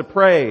disciples to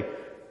pray,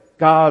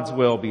 God's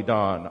will be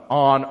done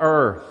on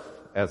earth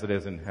as it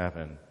is in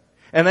heaven.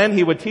 And then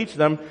he would teach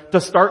them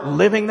to start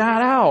living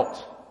that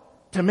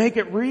out, to make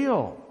it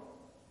real.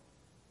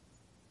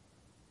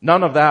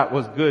 None of that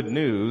was good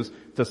news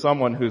to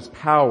someone whose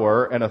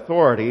power and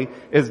authority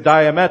is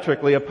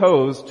diametrically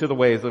opposed to the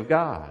ways of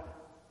God.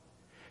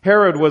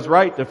 Herod was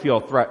right to feel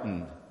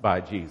threatened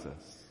by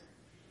Jesus.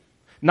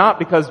 Not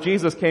because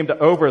Jesus came to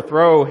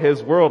overthrow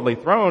his worldly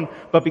throne,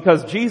 but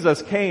because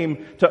Jesus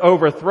came to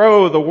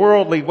overthrow the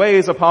worldly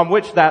ways upon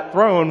which that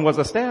throne was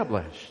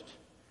established.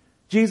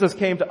 Jesus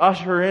came to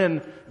usher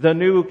in the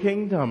new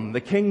kingdom,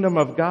 the kingdom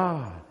of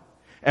God.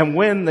 And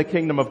when the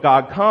kingdom of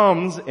God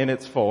comes in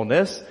its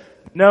fullness,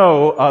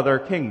 no other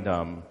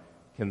kingdom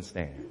can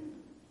stand.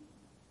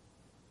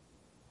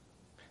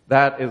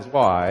 That is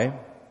why,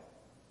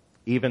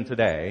 even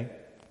today,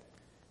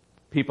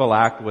 people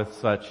act with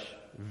such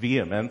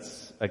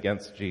vehemence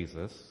against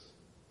Jesus,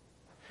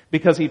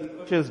 because he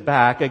pushes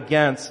back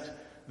against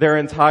their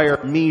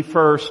entire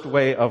me-first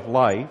way of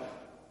life.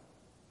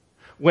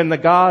 When the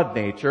God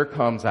nature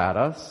comes at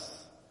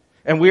us,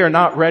 and we are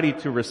not ready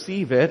to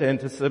receive it and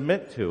to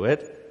submit to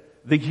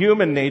it, the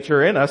human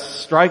nature in us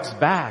strikes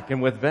back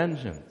and with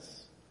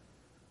vengeance.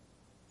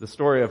 The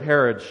story of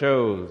Herod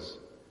shows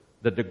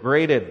the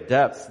degraded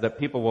depths that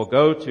people will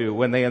go to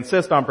when they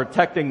insist on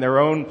protecting their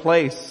own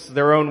place,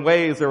 their own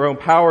ways, their own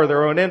power,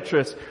 their own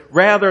interests,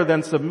 rather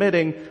than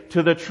submitting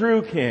to the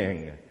true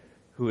King,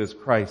 who is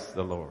Christ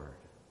the Lord.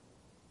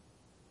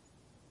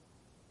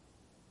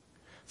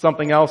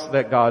 Something else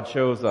that God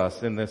shows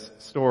us in this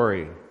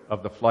story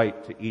of the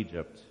flight to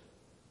Egypt.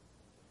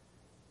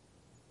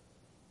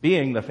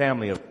 Being the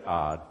family of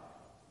God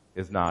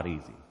is not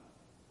easy.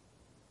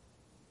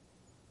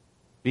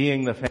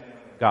 Being the family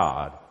of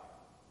God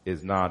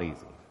is not easy.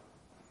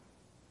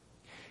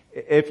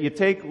 If you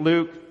take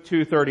Luke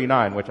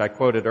 2:39, which I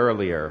quoted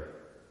earlier,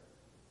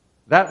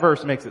 that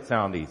verse makes it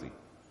sound easy.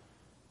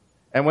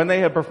 And when they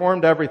had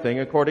performed everything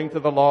according to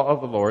the law of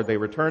the Lord, they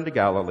returned to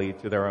Galilee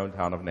to their own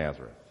town of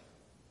Nazareth.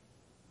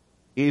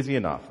 Easy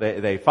enough.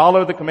 They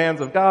followed the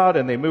commands of God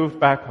and they moved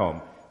back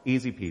home.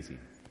 Easy peasy.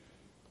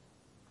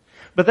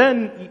 But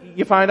then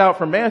you find out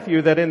from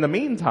Matthew that in the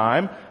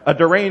meantime, a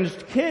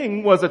deranged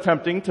king was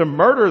attempting to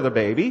murder the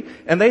baby,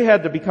 and they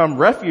had to become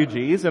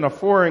refugees in a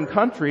foreign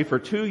country for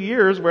 2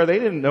 years where they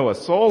didn't know a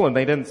soul and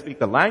they didn't speak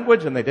the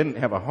language and they didn't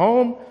have a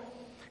home.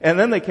 And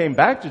then they came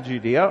back to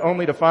Judea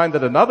only to find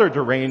that another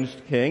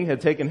deranged king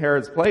had taken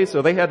Herod's place,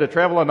 so they had to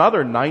travel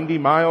another 90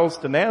 miles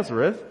to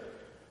Nazareth.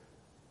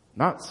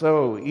 Not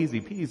so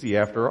easy peasy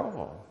after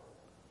all.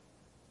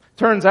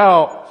 Turns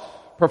out,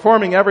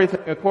 performing everything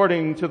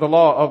according to the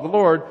law of the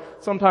Lord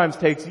sometimes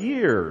takes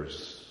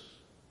years.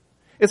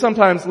 It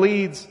sometimes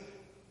leads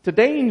to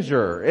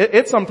danger.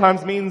 It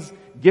sometimes means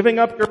giving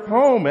up your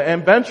home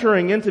and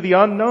venturing into the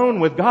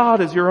unknown with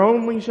God as your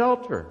only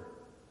shelter.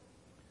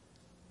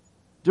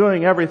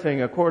 Doing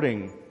everything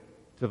according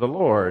to the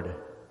Lord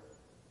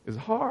is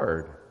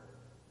hard.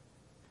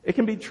 It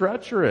can be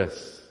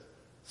treacherous,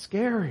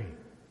 scary.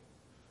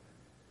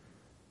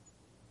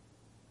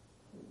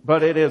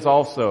 But it is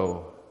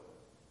also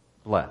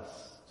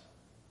blessed.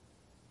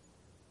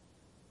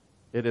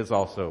 It is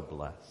also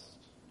blessed.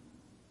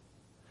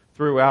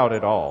 Throughout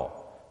it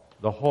all,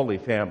 the Holy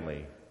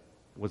Family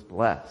was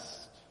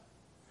blessed.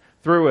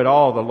 Through it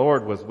all, the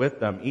Lord was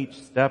with them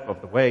each step of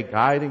the way,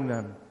 guiding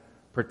them,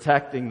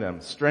 protecting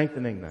them,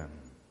 strengthening them.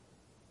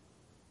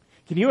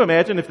 Can you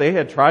imagine if they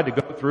had tried to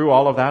go through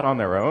all of that on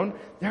their own?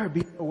 There would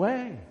be no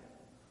way.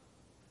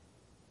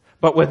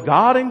 But with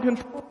God in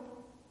control,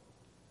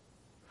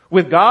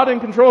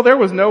 there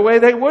was no way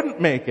they wouldn't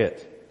make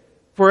it.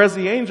 For as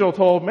the angel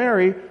told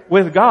Mary,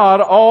 with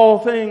God all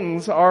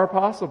things are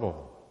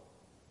possible.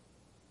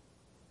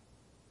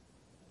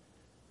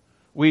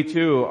 We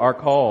too are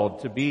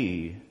called to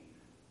be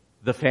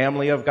the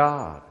family of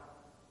God.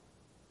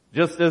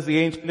 Just as the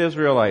ancient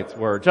Israelites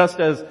were, just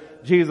as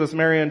Jesus,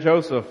 Mary, and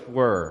Joseph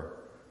were.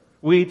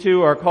 We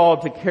too are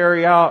called to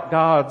carry out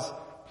God's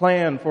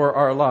plan for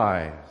our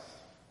lives.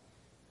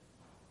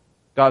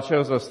 God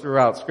shows us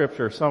throughout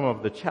Scripture some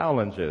of the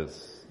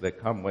challenges that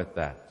come with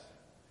that.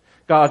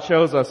 God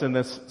shows us in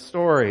this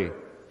story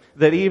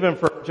that even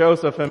for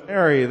Joseph and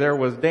Mary there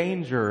was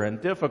danger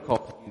and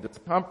difficulty and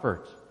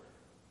discomfort.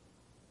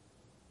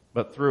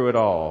 But through it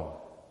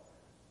all,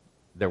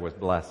 there was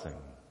blessing.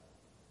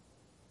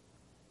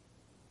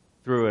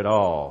 Through it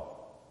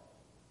all,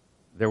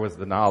 there was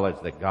the knowledge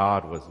that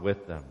God was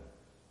with them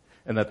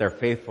and that their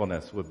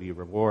faithfulness would be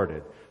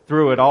rewarded.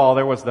 Through it all,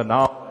 there was the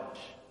knowledge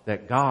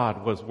that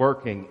God was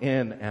working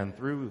in and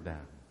through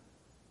them.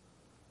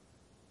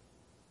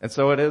 And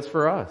so it is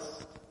for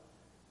us.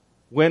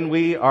 When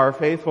we are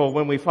faithful,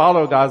 when we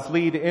follow God's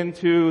lead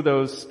into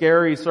those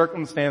scary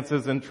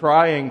circumstances and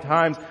trying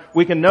times,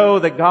 we can know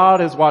that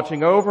God is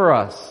watching over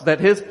us, that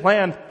His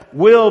plan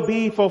will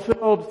be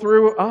fulfilled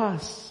through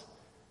us,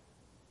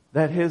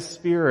 that His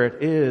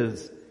Spirit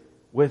is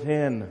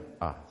within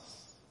us.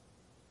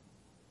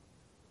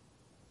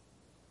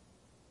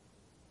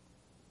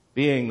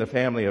 being the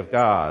family of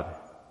God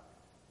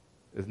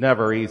is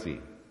never easy,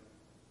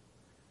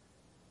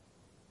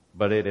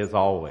 but it is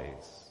always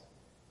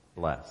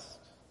blessed.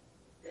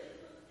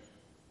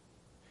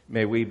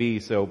 May we be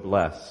so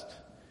blessed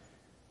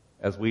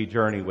as we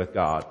journey with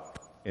God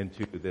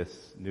into this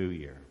new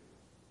year.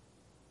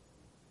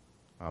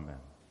 Amen.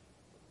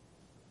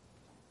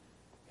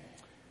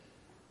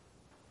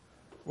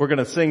 We're going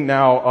to sing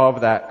now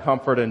of that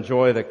comfort and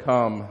joy that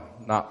come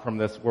not from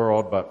this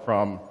world, but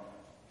from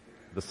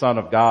the Son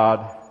of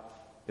God.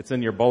 It's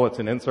in your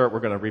bulletin insert. We're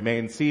going to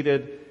remain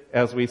seated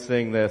as we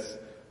sing this.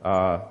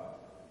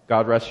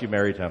 God rest you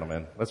merry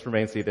gentlemen. Let's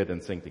remain seated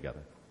and sing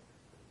together.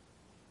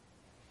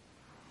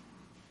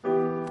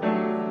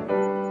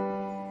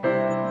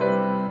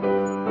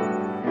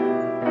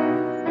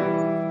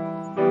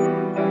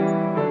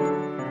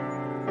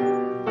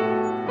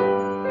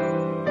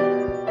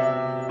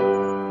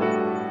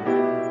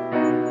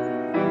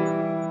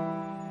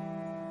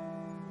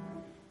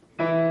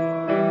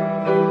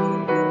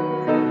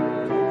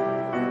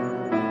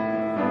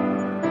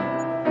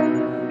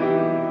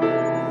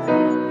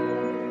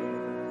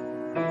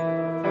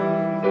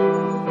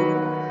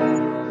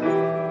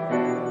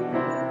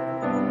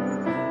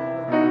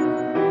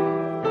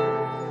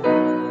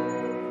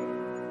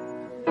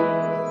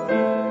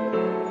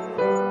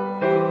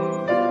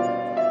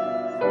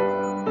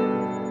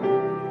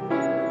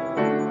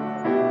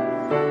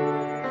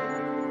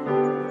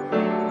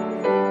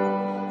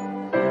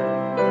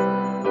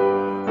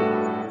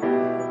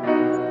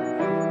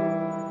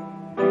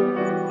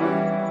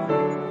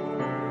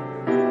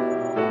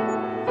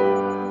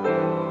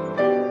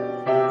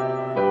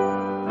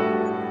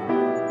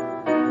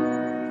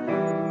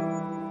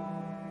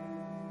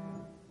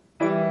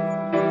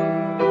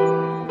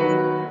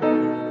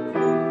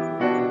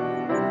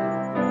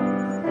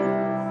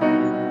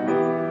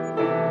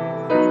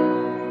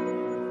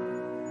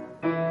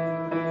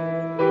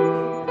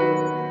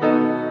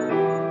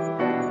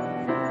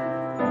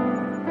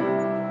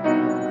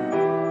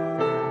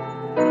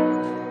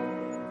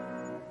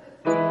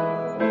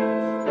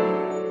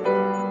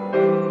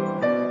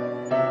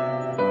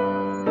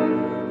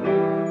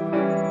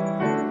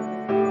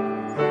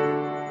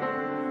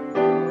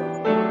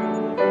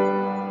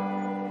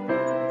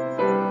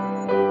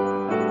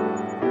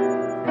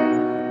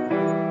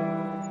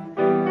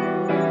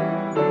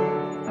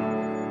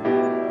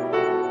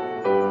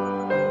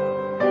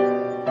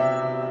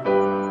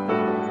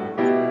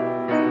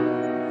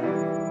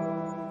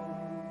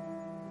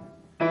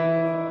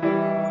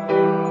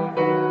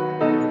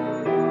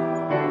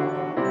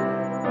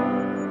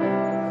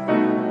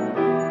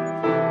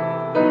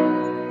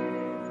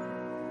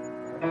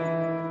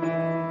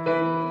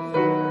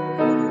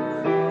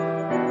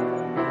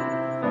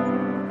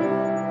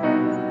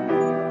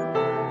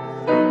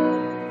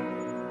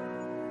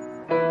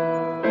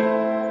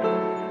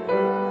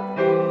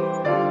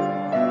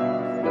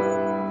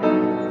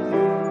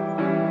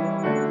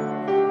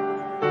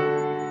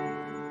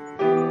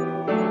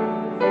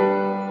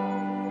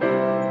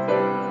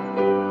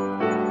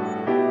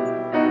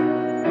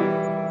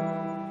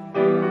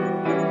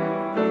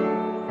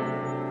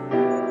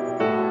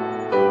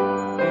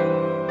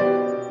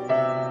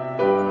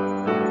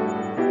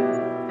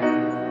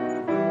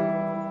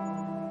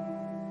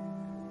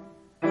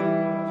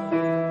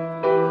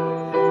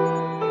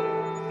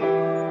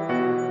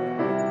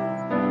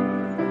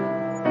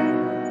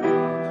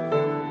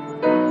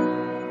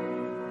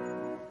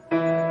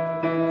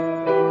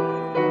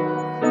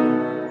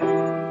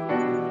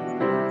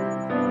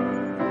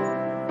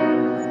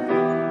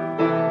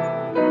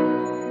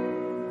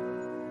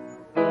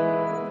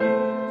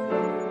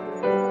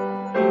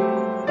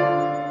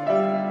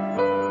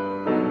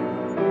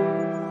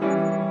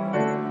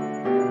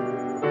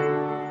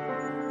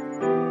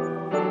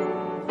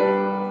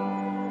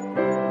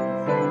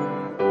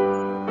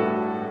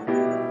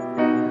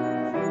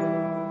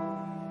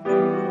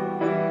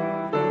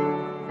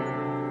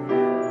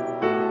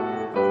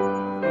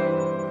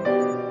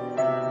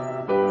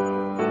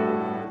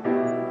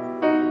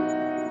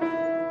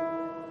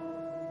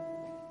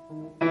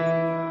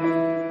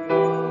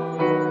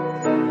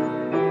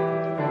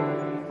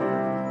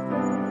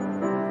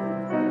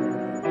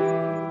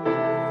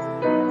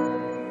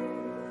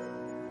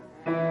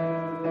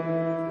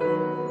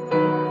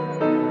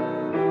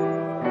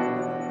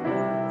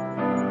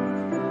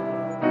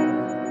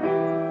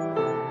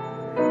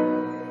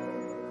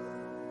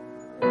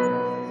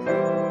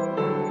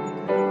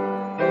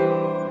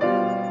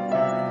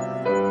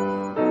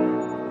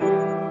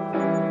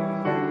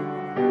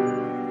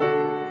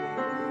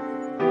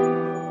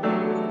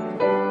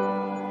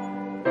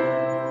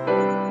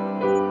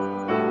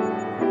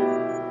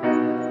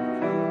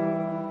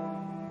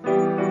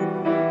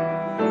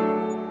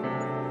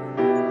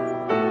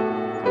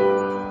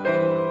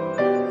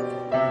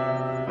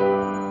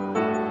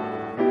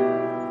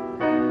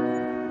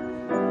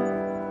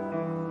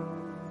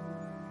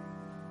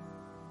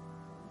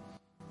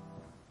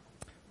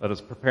 Let us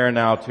prepare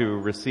now to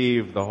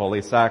receive the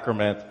Holy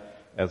Sacrament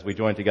as we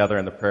join together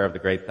in the prayer of the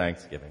Great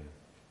Thanksgiving.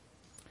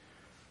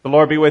 The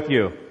Lord be with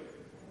you.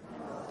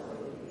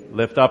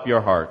 Lift up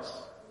your hearts.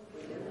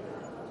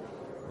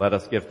 Let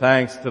us give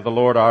thanks to the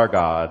Lord our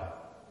God.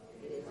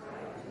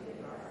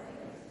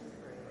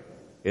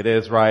 It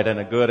is right and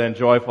a good and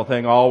joyful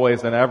thing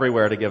always and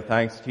everywhere to give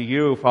thanks to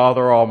you,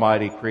 Father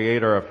Almighty,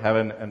 creator of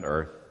heaven and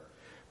earth.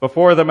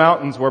 Before the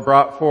mountains were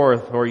brought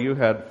forth, or you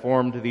had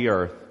formed the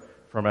earth,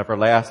 from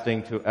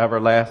everlasting to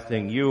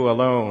everlasting, you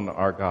alone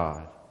are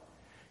God.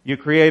 You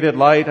created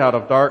light out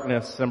of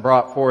darkness and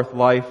brought forth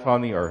life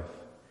on the earth.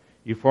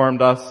 You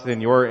formed us in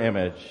your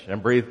image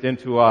and breathed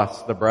into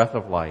us the breath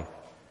of life.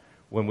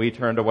 When we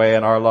turned away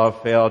and our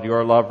love failed,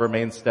 your love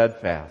remained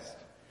steadfast.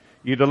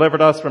 You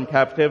delivered us from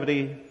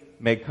captivity,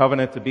 made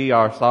covenant to be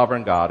our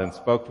sovereign God, and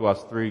spoke to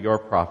us through your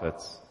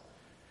prophets.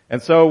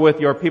 And so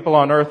with your people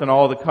on earth and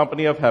all the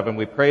company of heaven,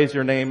 we praise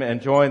your name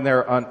and join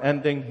their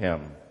unending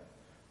hymn.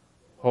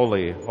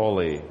 Holy,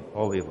 holy,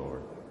 holy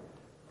Lord,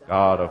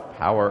 God of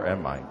power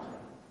and might.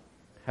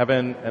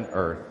 Heaven and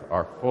earth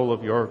are full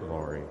of your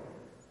glory.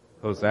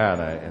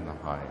 Hosanna in the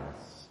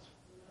highest.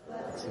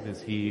 Blessed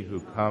is he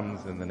who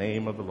comes in the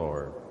name of the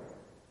Lord.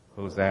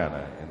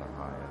 Hosanna in the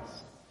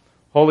highest.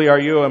 Holy are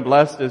you and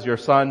blessed is your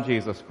Son,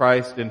 Jesus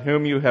Christ, in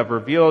whom you have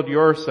revealed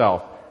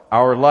yourself,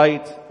 our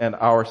light and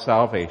our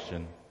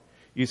salvation.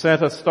 You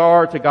sent a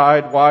star to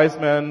guide wise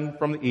men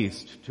from the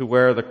east to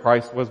where the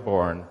Christ was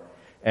born.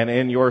 And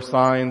in your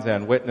signs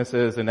and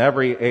witnesses in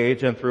every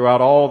age and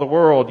throughout all the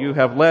world, you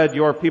have led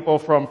your people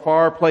from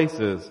far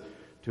places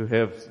to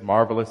his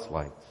marvelous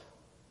light.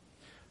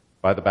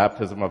 By the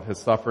baptism of his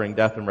suffering,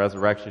 death, and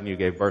resurrection, you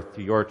gave birth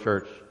to your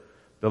church,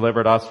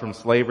 delivered us from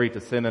slavery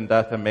to sin and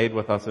death, and made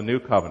with us a new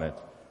covenant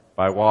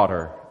by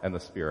water and the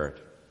Spirit.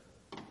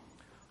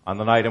 On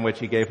the night in which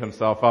he gave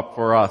himself up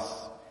for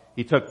us,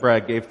 he took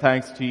bread, gave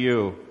thanks to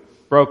you,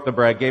 broke the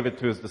bread, gave it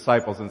to his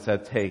disciples, and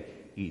said, "Take,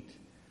 eat.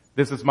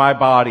 This is my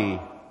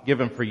body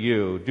given for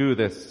you. Do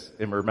this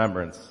in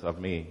remembrance of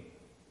me."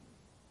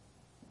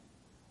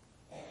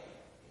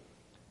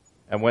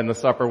 And when the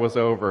supper was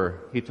over,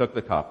 he took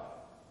the cup,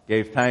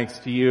 gave thanks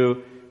to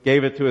you,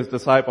 gave it to his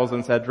disciples,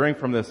 and said, "Drink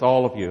from this,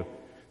 all of you.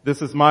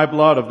 This is my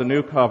blood of the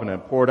new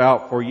covenant, poured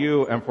out for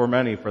you and for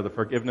many for the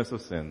forgiveness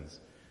of sins.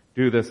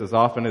 Do this as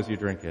often as you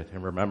drink it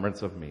in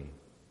remembrance of me."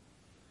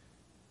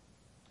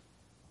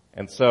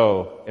 And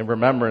so, in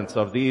remembrance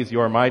of these,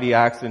 your mighty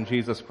acts in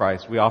Jesus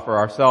Christ, we offer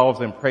ourselves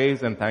in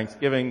praise and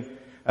thanksgiving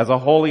as a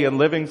holy and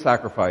living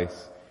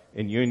sacrifice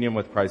in union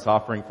with Christ's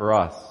offering for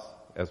us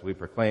as we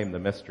proclaim the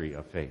mystery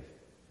of faith.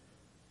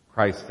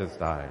 Christ has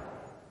died.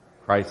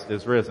 Christ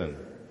is risen.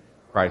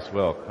 Christ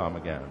will come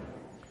again.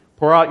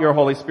 Pour out your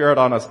Holy Spirit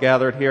on us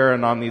gathered here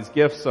and on these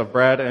gifts of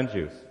bread and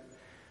juice.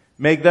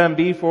 Make them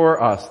be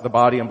for us the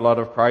body and blood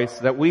of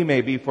Christ, that we may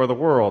be for the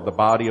world the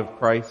body of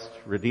Christ,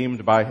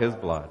 redeemed by his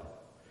blood.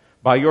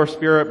 By your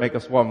Spirit, make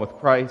us one with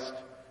Christ,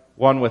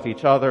 one with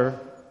each other,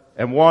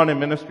 and one in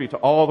ministry to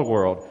all the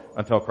world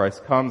until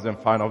Christ comes in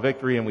final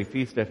victory and we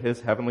feast at his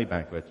heavenly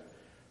banquet.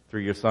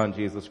 Through your Son,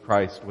 Jesus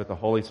Christ, with the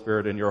Holy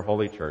Spirit in your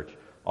holy church,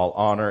 all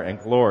honor and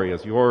glory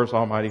is yours,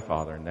 Almighty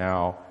Father,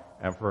 now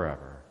and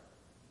forever.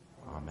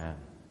 Amen.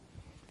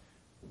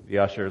 The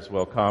ushers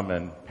will come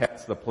and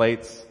pass the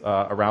plates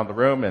around the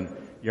room, and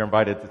you're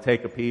invited to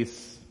take a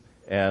piece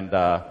and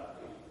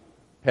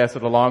pass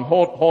it along.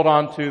 Hold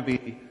on to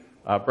the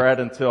bread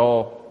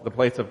until the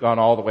plates have gone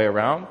all the way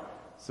around,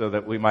 so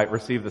that we might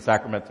receive the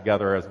sacrament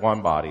together as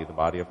one body, the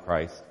body of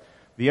Christ.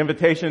 The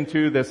invitation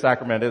to this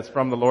sacrament is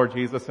from the Lord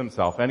Jesus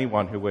himself.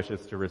 Anyone who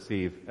wishes to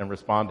receive and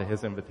respond to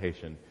his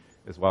invitation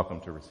is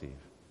welcome to receive.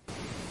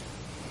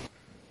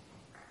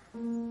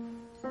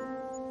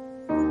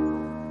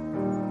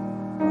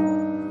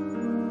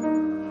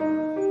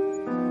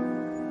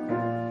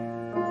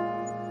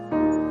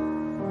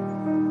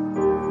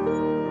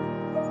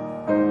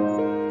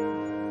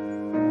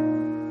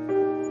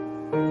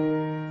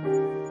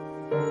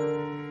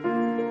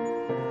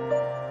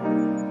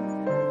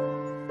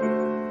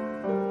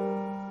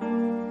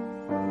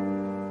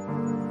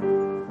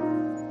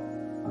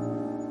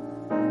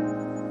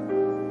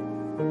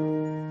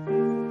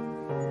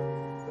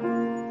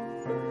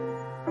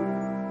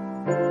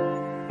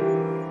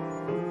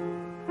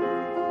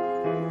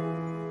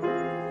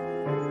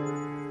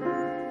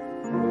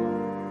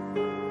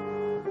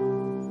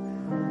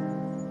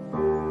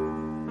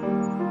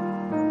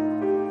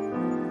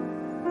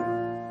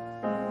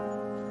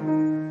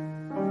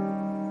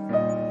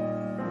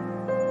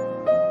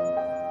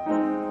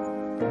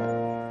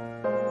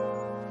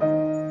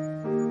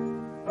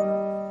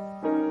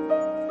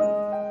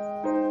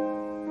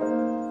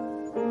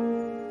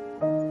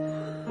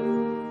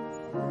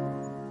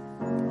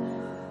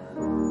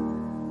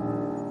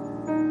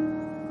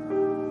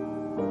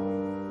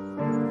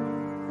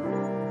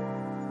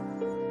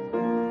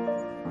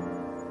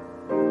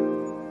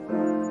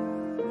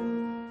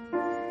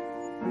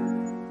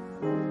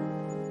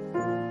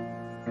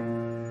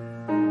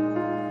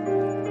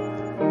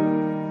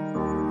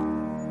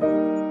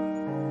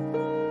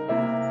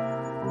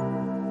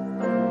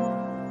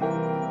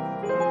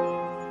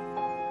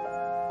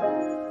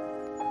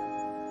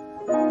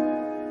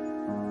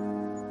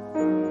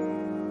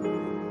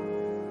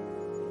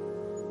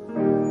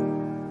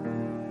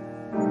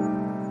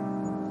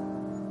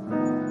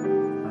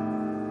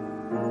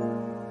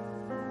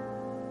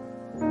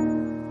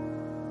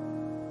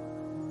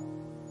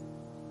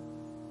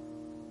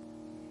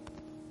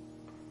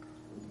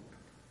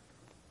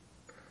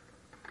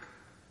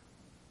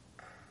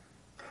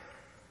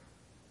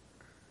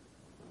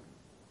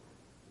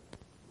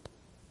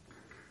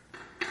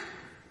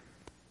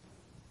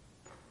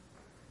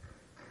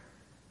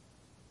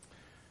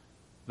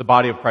 the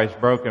body of Christ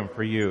broken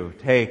for you.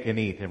 Take and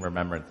eat in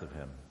remembrance of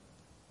him.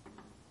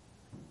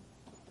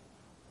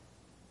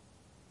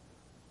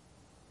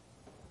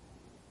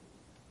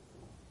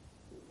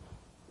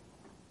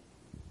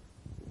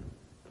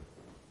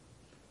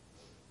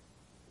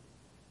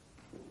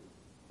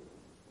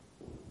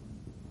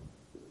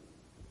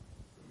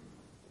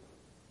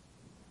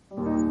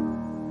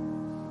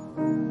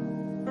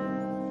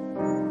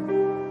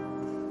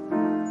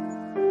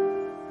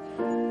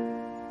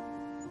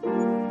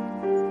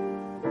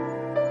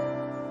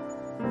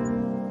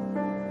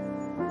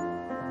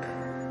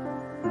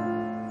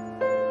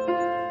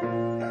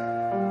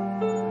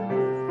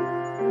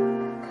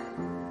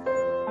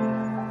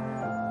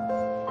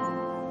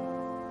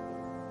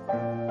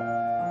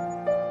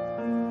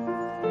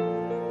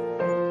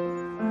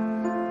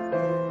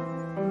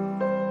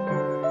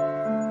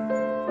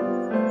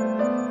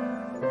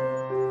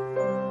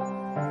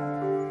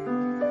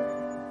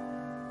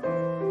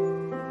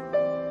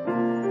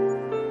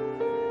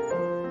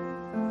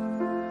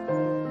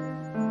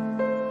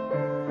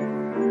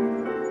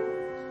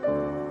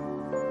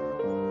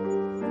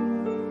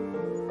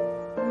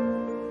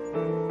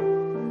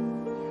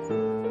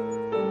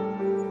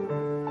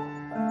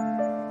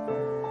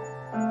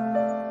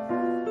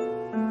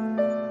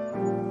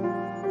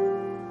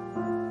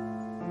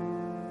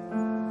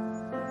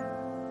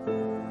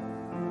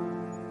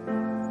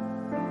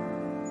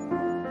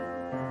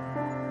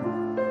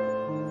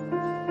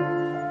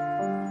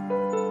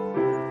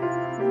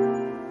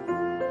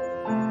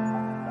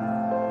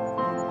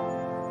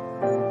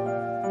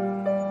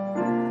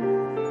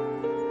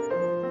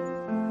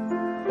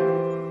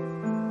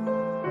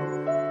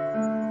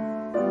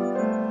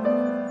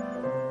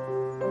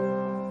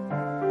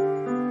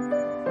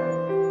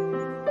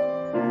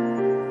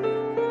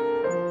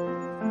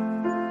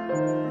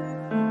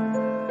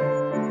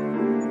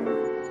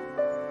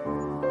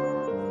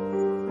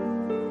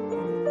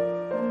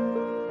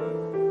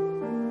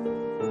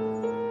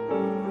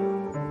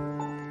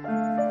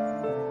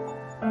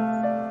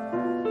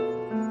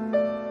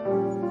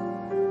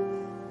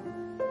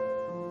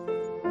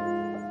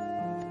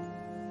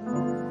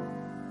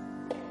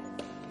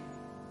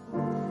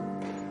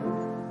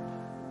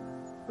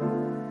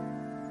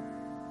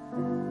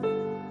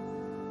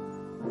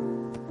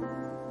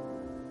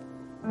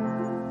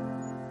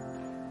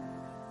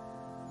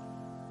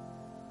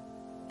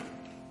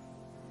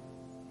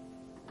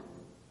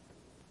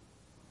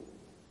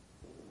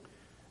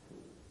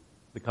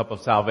 The cup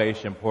of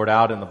salvation poured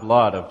out in the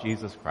blood of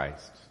Jesus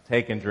Christ.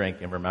 Take and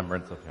drink in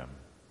remembrance of him.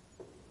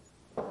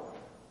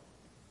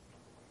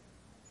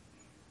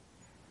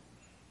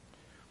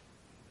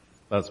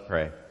 Let's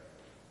pray.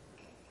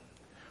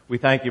 We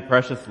thank you,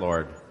 precious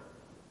Lord,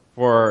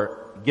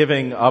 for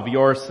giving of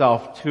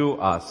yourself to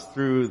us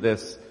through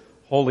this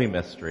holy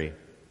mystery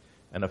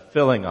and of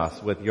filling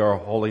us with your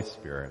Holy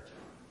Spirit.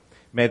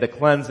 May the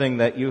cleansing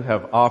that you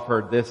have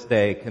offered this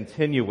day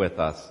continue with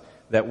us,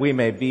 that we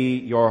may be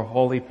your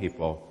holy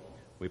people.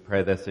 We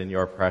pray this in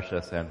your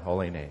precious and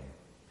holy name.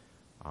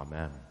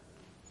 Amen.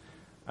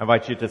 I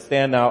invite you to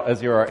stand now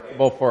as you are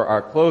able for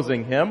our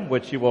closing hymn,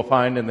 which you will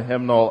find in the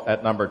hymnal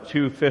at number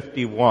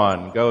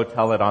 251. Go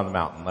Tell It on the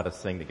Mountain. Let us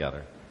sing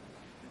together.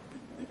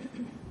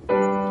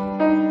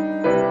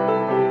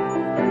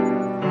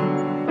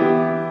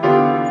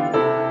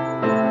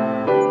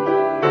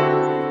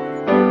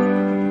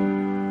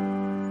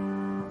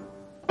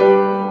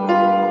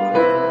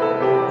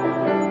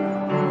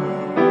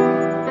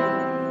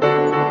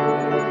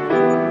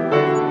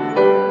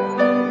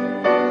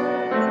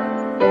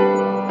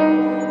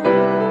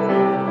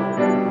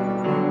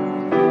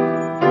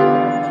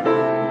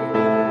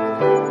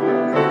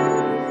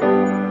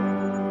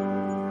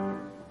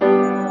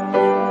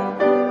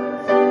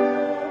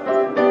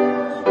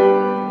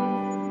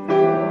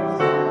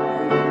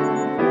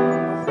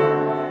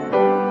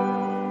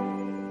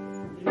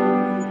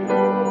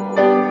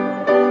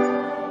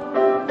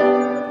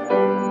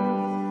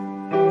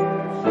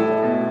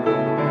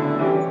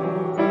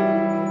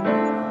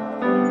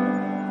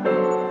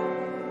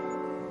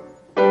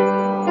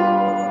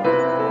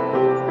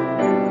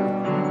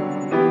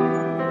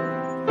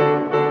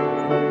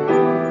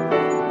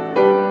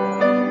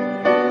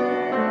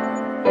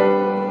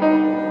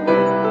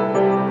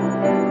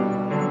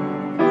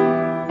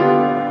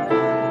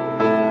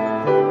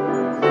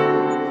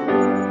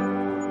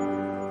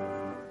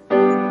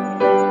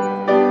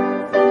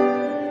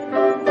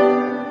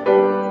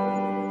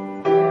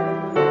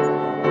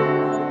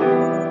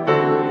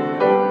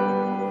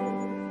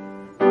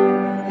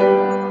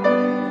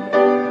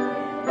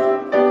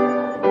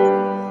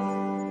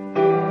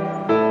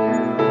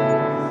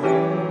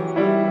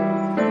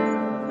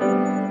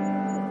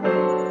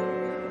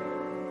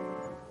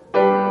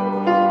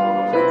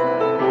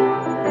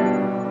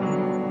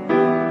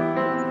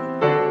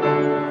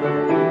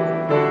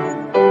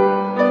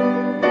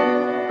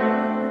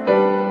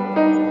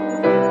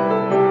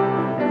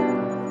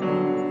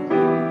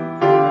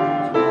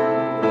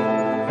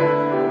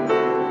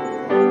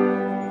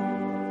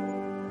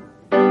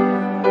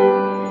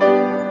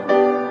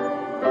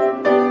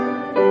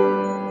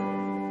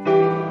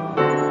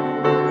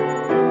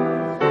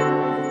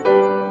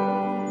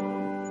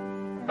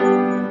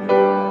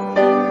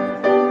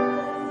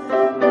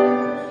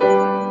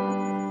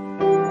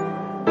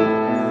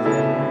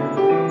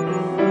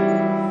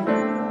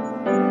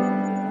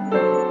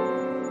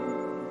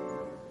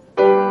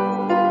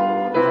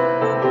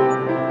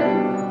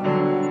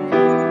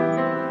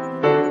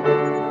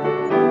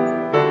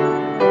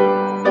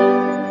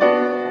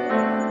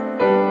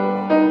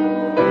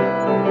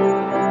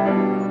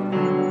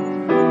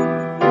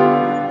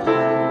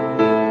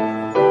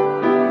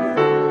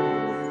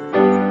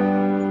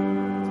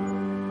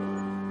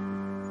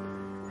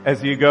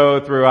 as you go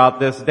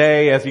throughout this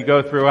day, as you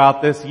go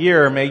throughout this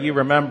year, may you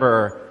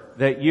remember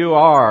that you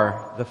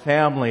are the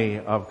family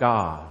of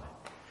God.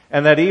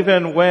 And that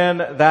even when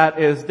that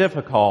is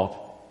difficult,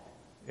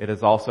 it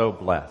is also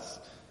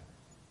blessed.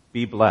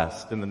 Be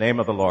blessed in the name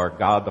of the Lord,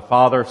 God, the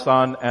Father,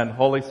 Son, and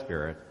Holy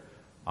Spirit.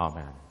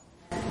 Amen.